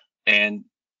 and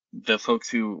the folks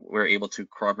who were able to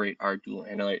corroborate our dual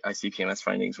analyte ICP-MS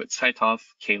findings with Saitov,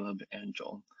 Caleb, and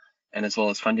Joel, and as well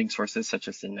as funding sources such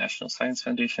as the National Science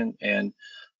Foundation and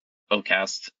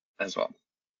OCAST as well.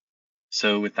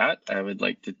 So with that, I would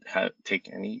like to take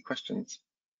any questions.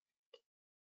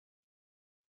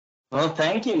 Well,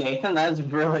 thank you, Nathan. That was a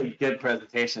really good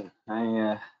presentation.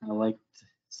 I liked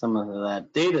some of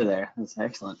that data there. That's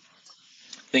excellent.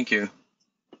 Thank you.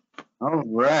 All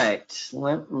right,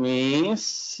 let me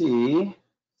see.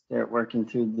 Start working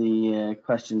through the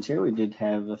questions here. We did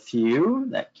have a few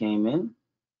that came in.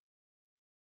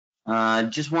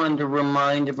 Just wanted to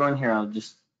remind everyone here, I'll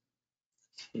just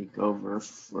take over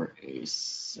for a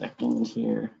second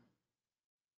here.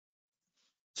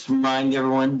 Just remind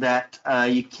everyone that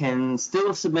you can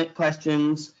still submit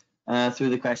questions through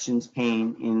the questions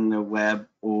pane in the web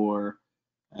or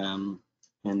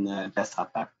in the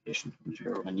desktop application,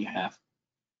 whichever one you have.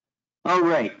 All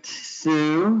right,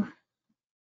 so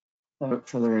without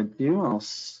further ado, I'll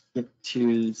skip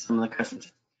to some of the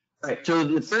questions. All right, so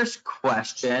the first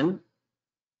question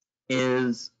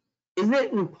is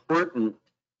it important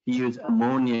to use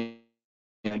ammonia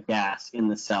gas in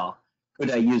the cell?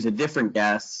 Could I use a different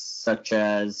gas, such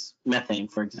as methane,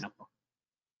 for example?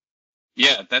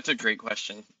 Yeah, that's a great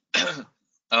question.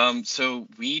 So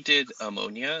we did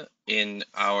ammonia in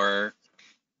our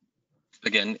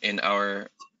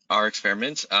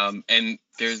experiments, and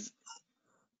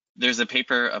there's a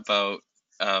paper about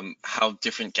how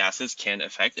different gases can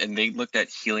affect, and they looked at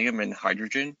helium and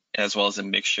hydrogen as well as a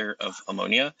mixture of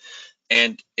ammonia.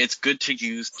 And it's good to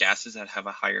use gases that have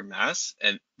a higher mass,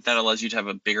 and that allows you to have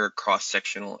a bigger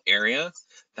cross-sectional area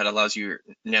that allows your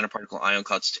nanoparticle ion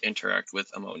clouds to interact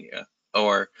with ammonia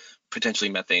or potentially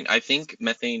methane. I think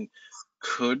methane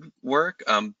could work,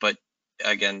 but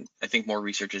again, I think more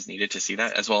research is needed to see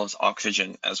that, as well as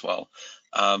oxygen as well.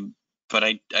 But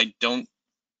I don't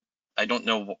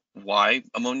know why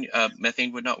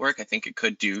methane would not work. I think it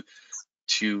could due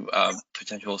to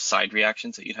potential side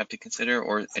reactions that you'd have to consider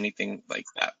or anything like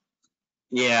that.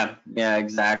 Yeah,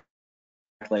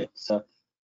 exactly. So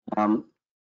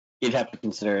you'd have to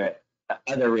consider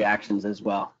other reactions as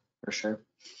well, for sure.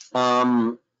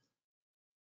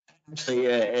 Actually,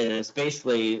 it's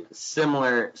basically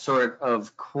similar sort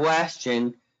of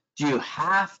question. Do you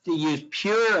have to use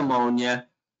pure ammonia,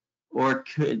 or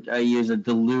could I use a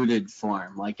diluted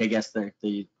form? Like, I guess the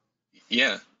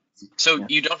Yeah. So yeah.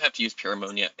 you don't have to use pure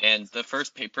ammonia. And the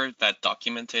first paper that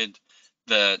documented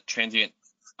the transient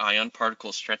ion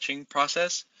particle stretching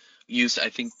process used, I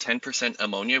think, 10%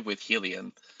 ammonia with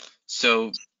helium.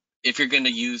 So if you're going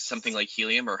to use something like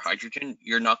helium or hydrogen,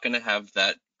 you're not going to have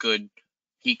that good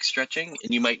peak stretching,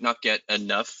 and you might not get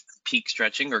enough peak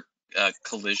stretching or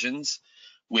collisions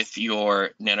with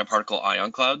your nanoparticle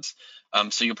ion clouds.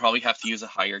 So you'll probably have to use a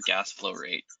higher gas flow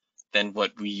rate than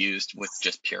what we used with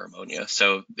just pure ammonia.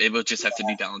 So it will just have to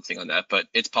be balancing on that, but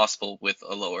it's possible with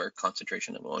a lower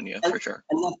concentration of ammonia for sure.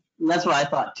 And that's what I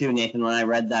thought too, Nathan. When I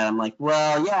read that, I'm like,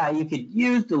 well, yeah, you could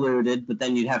use diluted, but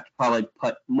then you'd have to probably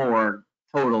put more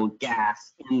total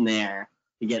gas in there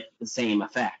to get the same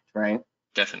effect, right?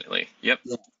 Definitely. Yep.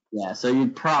 Yeah. So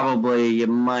you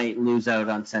might lose out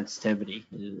on sensitivity.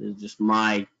 Is just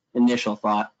my initial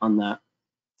thought on that.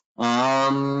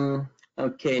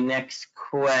 Okay, next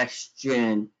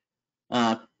question.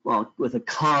 Well, with a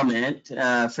comment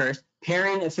first.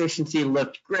 Pairing efficiency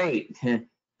looked great.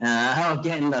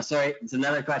 Again, sorry, it's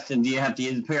another question. Do you have to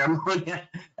use pure ammonia?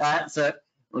 So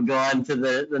we'll go on to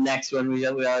the next one. We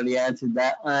already answered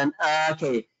that one.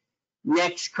 Okay,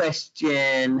 next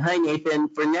question. Hi, Nathan.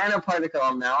 For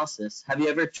nanoparticle analysis, have you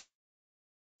ever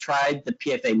tried the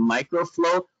PFA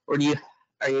microflow, or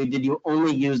did you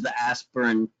only use the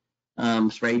aspirin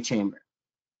spray chamber?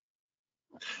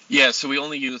 Yeah, so we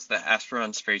only use the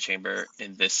aspirin spray chamber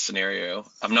in this scenario.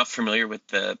 I'm not familiar with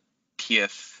the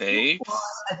PFA. Well,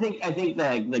 I think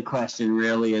the question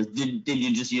really is, did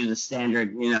you just use a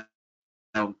standard,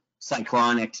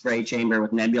 cyclonic spray chamber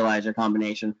with nebulizer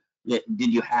combination?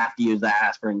 Did you have to use the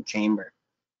aspirin chamber?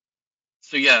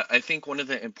 So yeah, I think one of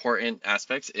the important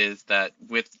aspects is that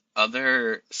with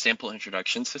other sample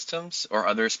introduction systems or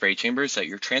other spray chambers, that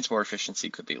your transport efficiency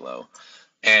could be low.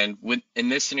 And in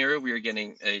this scenario, we are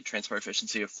getting a transport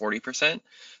efficiency of 40%.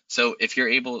 So if you're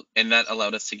able, and that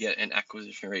allowed us to get an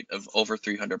acquisition rate of over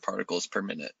 300 particles per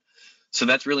minute. So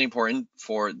that's really important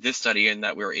for this study, in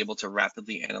that we were able to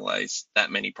rapidly analyze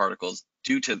that many particles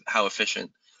due to how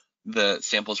efficient the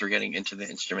samples were getting into the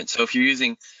instrument. So if you're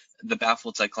using the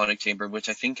baffled cyclonic chamber, which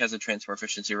I think has a transport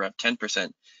efficiency around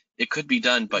 10%, it could be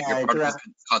done, but your particle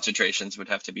concentrations would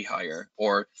have to be higher,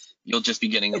 or you'll just be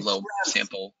getting a low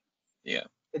sample. Yeah.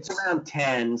 It's around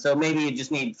 10, so maybe you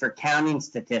just need, for counting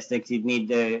statistics, you'd need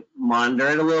to monitor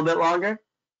it a little bit longer.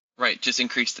 Right, just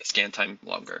increase the scan time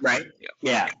longer. Right.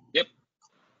 Yeah. Yep.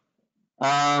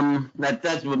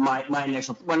 That's what my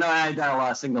initial, when I done a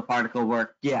lot of single particle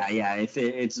work. Yeah.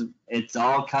 It's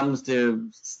all comes to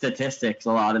statistics,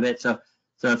 a lot of it. So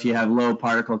if you have low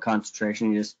particle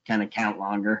concentration, you just kind of count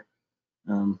longer.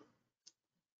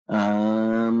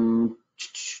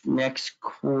 Next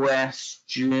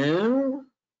question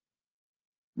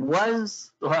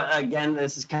was, again,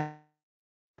 this is kind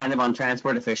of on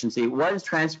transport efficiency. Was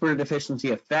transport efficiency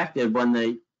effective when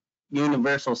the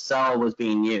universal cell was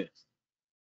being used?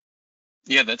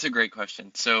 Yeah, that's a great question.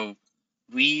 So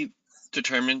we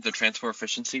determined the transport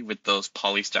efficiency with those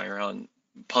polystyrene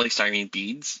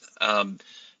beads.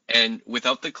 And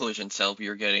without the collision cell, we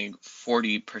were getting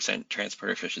 40%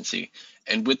 transport efficiency.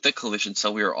 And with the collision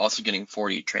cell, we were also getting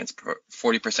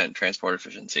 40% transport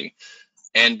efficiency.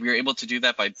 And we were able to do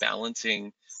that by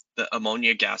balancing the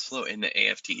ammonia gas flow in the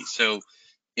AFT. So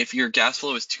if your gas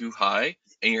flow is too high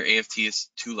and your AFT is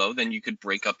too low, then you could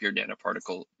break up your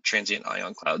nanoparticle transient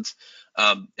ion clouds.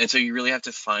 And so you really have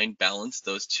to balance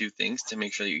those two things to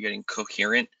make sure that you're getting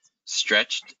coherent,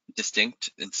 stretched, distinct,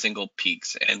 and single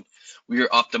peaks. And we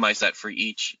optimized that for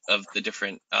each of the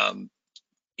different analytes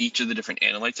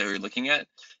that we were looking at,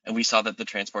 and we saw that the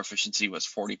transport efficiency was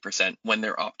 40% when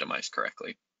they're optimized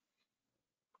correctly.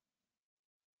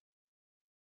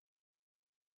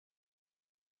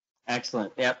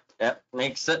 Excellent. Yep.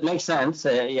 Makes sense.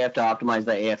 You have to optimize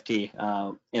the AFT.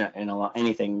 In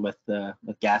anything with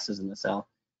gases in the cell.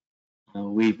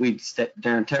 We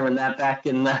determined that back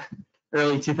in the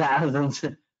early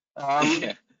 2000s.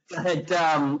 Yeah. But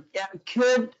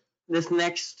could this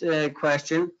next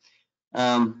question?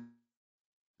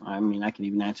 I mean, I can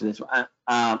even answer this one.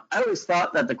 I always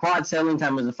thought that the quad settling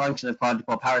time was a function of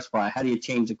quadrupole power supply. How do you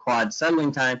change the quad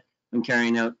settling time when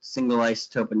carrying out single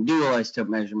isotope and dual isotope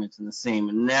measurements in the same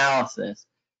analysis?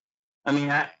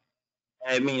 I'm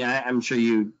sure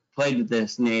you played with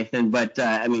this, Nathan, but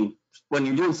when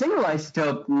you're doing single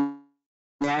isotope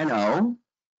nano,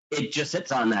 it just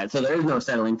sits on that, so there is no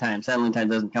settling time. Settling time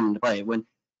doesn't come into play. When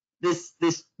this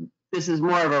is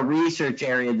more of a research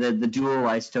area. The dual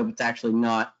isotope, it's actually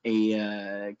not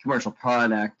a commercial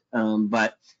product,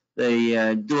 but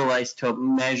the dual isotope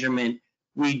measurement,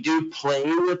 we do play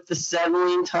with the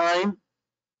settling time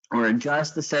or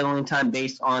adjust the settling time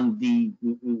based on the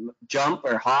jump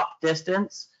or hop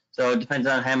distance. So it depends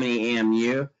on how many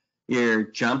AMU you're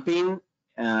jumping,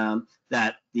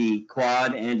 that the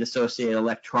quad and associated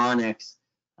electronics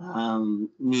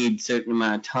need certain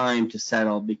amount of time to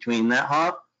settle between that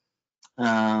hop.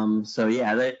 So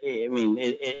yeah,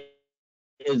 it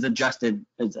is adjusted.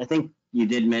 I think you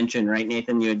did mention, right,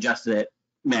 Nathan, you adjusted it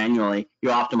manually. You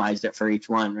optimized it for each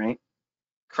one, right?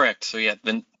 Correct. So yeah,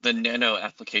 the nano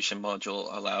application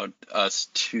module allowed us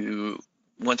to,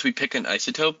 once we pick an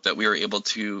isotope, that we were able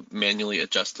to manually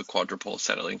adjust the quadrupole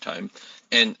settling time.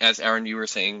 And as Aaron, you were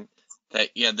saying that,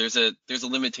 yeah, there's a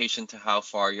limitation to how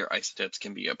far your isotopes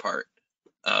can be apart.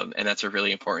 And that's a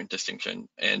really important distinction.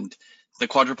 And the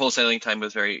quadrupole settling time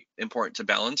was very important to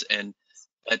balance, and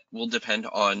that will depend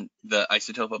on the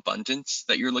isotope abundance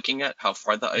that you're looking at, how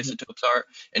far the isotopes are,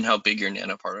 and how big your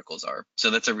nanoparticles are. So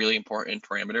that's a really important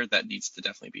parameter that needs to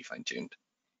definitely be fine-tuned.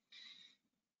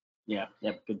 Yeah,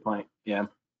 yep, good point. Yeah.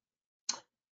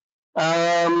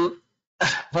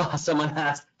 Well, someone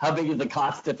asked, how big is the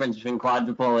cost difference between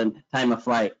quadrupole and time of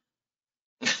flight?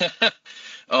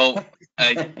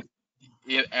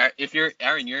 If you're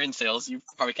Aaron, you're in sales, you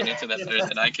probably can answer that better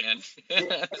than I can.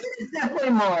 It's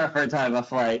definitely more for time of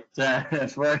flight,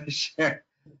 for sure.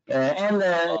 And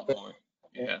A lot more.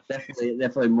 Yeah.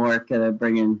 definitely more kind of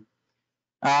bringing.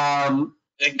 And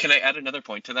can I add another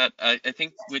point to that? I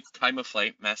think with time of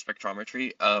flight mass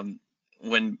spectrometry,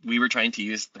 when we were trying to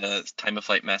use the time of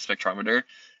flight mass spectrometer,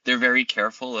 they're very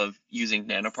careful of using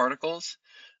nanoparticles,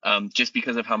 just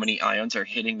because of how many ions are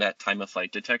hitting that time of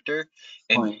flight detector.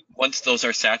 And once those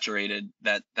are saturated,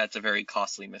 that's a very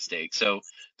costly mistake. So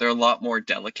they're a lot more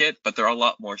delicate, but they're a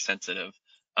lot more sensitive.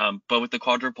 But with the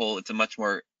quadrupole, it's a much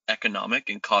more economic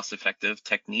and cost-effective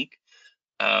technique.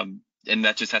 And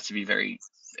that just has to be very,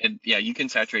 and yeah, you can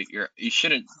saturate you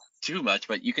shouldn't too much,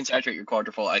 but you can saturate your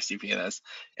quadrupole ICP-MS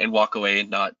and walk away and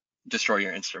not destroy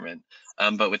your instrument.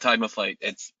 But with time of flight,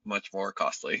 it's much more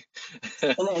costly.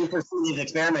 And for some of these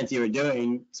experiments you were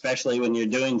doing, especially when you're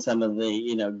doing some of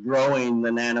the, growing the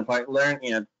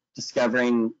nanopart,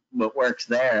 discovering what works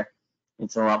there,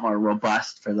 it's a lot more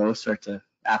robust for those sorts of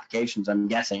applications, I'm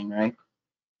guessing, right?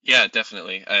 Yeah,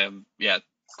 definitely. Yeah,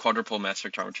 quadrupole mass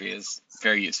spectrometry is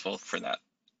very useful for that.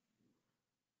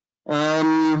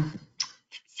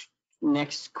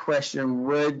 Next question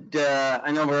would,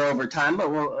 I know we're over time, but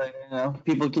we'll,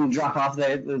 people can drop off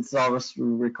there. It's all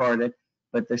recorded,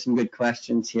 but there's some good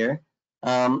questions here.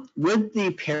 Would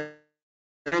the parent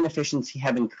efficiency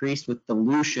have increased with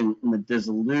dilution in the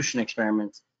dissolution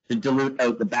experiments to dilute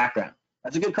out the background?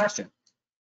 That's a good question.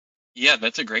 Yeah,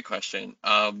 that's a great question.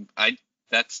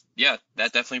 That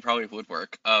definitely probably would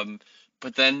work.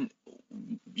 But then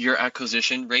your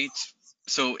acquisition rates.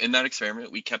 So in that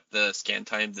experiment, we kept the scan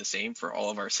time the same for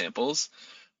all of our samples.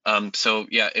 So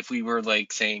yeah, if we were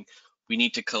like saying we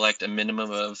need to collect a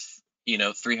minimum of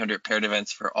 300 paired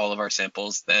events for all of our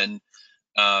samples, then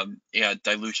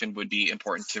dilution would be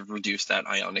important to reduce that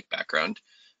ionic background.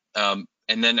 And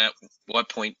then at what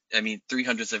point,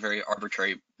 300 is a very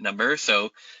arbitrary number.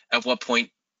 So at what point,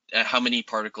 how many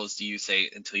particles do you say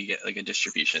until you get like a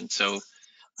distribution? So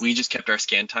we just kept our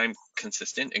scan time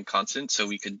consistent and constant so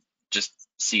we could just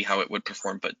see how it would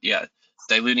perform. But yeah,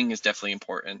 diluting is definitely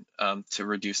important to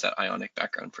reduce that ionic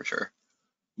background for sure.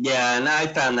 Yeah, and I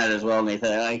found that as well,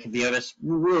 Nathan. Like if you have a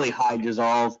really high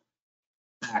dissolve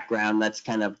background, that's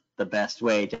kind of the best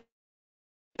way to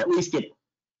at least get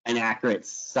an accurate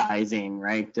sizing,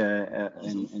 right,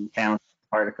 and count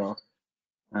particles.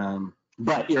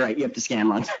 But you're right, you have to scan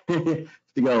longer to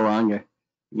go longer.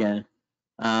 Yeah.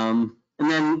 And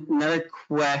then another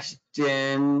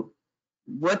question,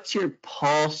 what's your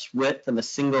pulse width of a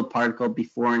single particle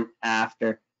before and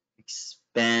after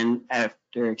expand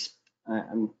after?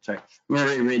 I'm sorry. I'm going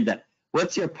to reread that.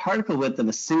 What's your particle width of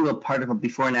a single particle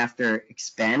before and after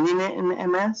expanding it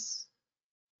in MS?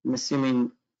 I'm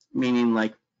assuming meaning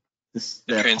like this,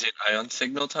 The transient ion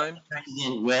signal time.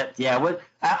 Transient width, yeah. What?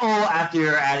 After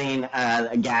you're adding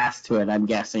a gas to it, I'm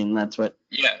guessing that's what.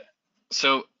 Yeah.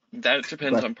 So that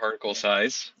depends on particle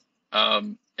size.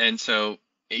 And so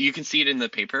you can see it in the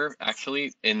paper,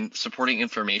 actually. In supporting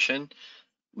information,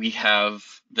 we have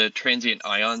the transient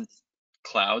ion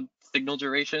cloud signal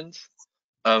durations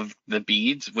of the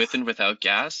beads with and without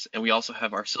gas. And we also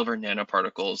have our silver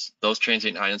nanoparticles, those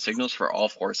transient ion signals for all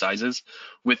 4 sizes,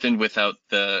 with and without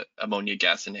the ammonia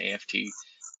gas and AFT.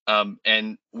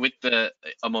 And with the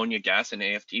ammonia gas and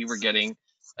AFT, we're getting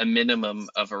a minimum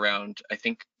of around, I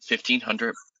think,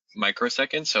 1500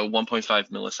 microseconds, so 1.5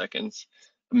 milliseconds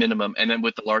minimum. And then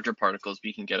with the larger particles,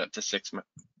 we can get up to 6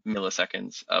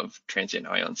 milliseconds of transient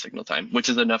ion signal time, which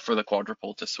is enough for the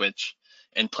quadrupole to switch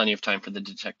and plenty of time for the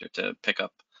detector to pick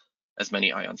up as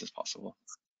many ions as possible.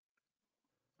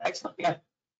 Excellent. Yeah.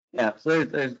 Yeah. So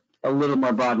there's a little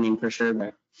more broadening for sure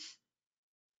there.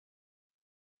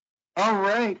 All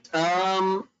right.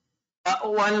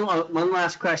 One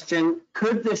last question.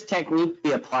 Could this technique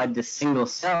be applied to single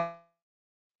cell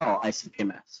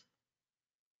ICP-MS?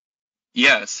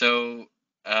 Yeah, so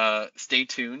stay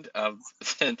tuned.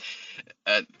 That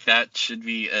should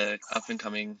be up and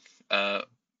coming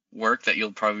work that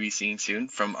you'll probably be seeing soon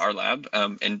from our lab.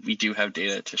 And we do have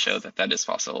data to show that that is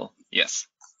possible. Yes.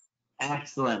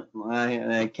 Excellent.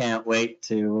 I can't wait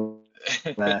to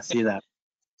see that.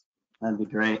 That'd be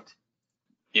great.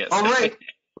 Yes. All right.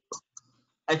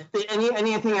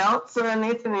 Anything else,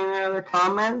 Nathan? Any other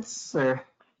comments? Or?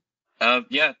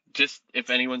 Yeah, just if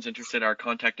anyone's interested, our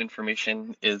contact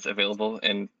information is available,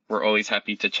 and we're always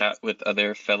happy to chat with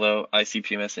other fellow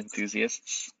ICP-MS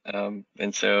enthusiasts. And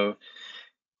so,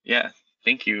 yeah,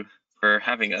 thank you for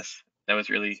having us. That was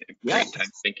really a great time.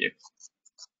 Thank you.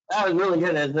 That was really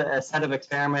good. It's a set of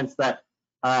experiments that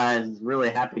I was really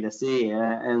happy to see,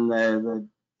 and the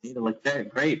data looked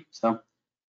great. So,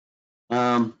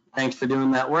 thanks for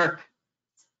doing that work.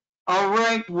 All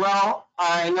right. Well,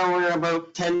 I know we're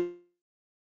about 10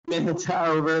 minutes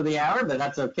over the hour, but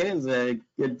that's okay. It's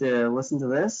good to listen to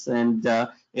this. And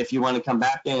if you want to come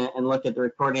back and look at the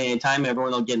recording anytime,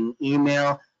 everyone will get an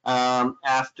email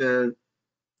after,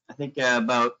 I think,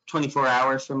 about 24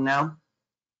 hours from now.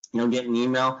 You'll get an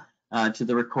email to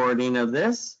the recording of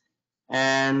this,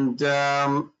 and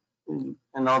all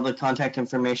the contact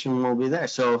information will be there.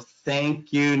 So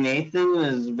thank you, Nathan.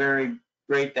 It was very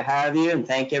great to have you, and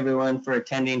thank everyone for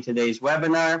attending today's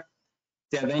webinar.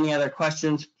 If you have any other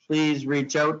questions, please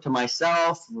reach out to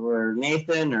myself or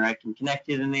Nathan, or I can connect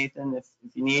you to Nathan if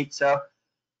you need. So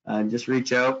just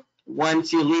reach out.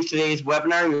 Once you leave today's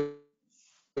webinar,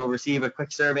 you'll receive a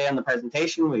quick survey on the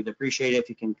presentation. We'd appreciate it if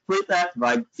you can complete that,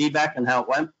 provide feedback on how it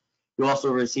went. You'll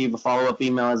also receive a follow-up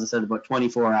email, as I said, about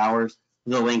 24 hours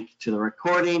with a link to the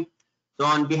recording. So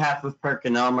on behalf of Perk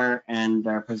and Elmer and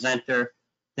our presenter,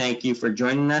 thank you for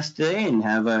joining us today, and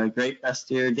have a great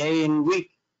rest of your day and week.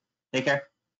 Take care.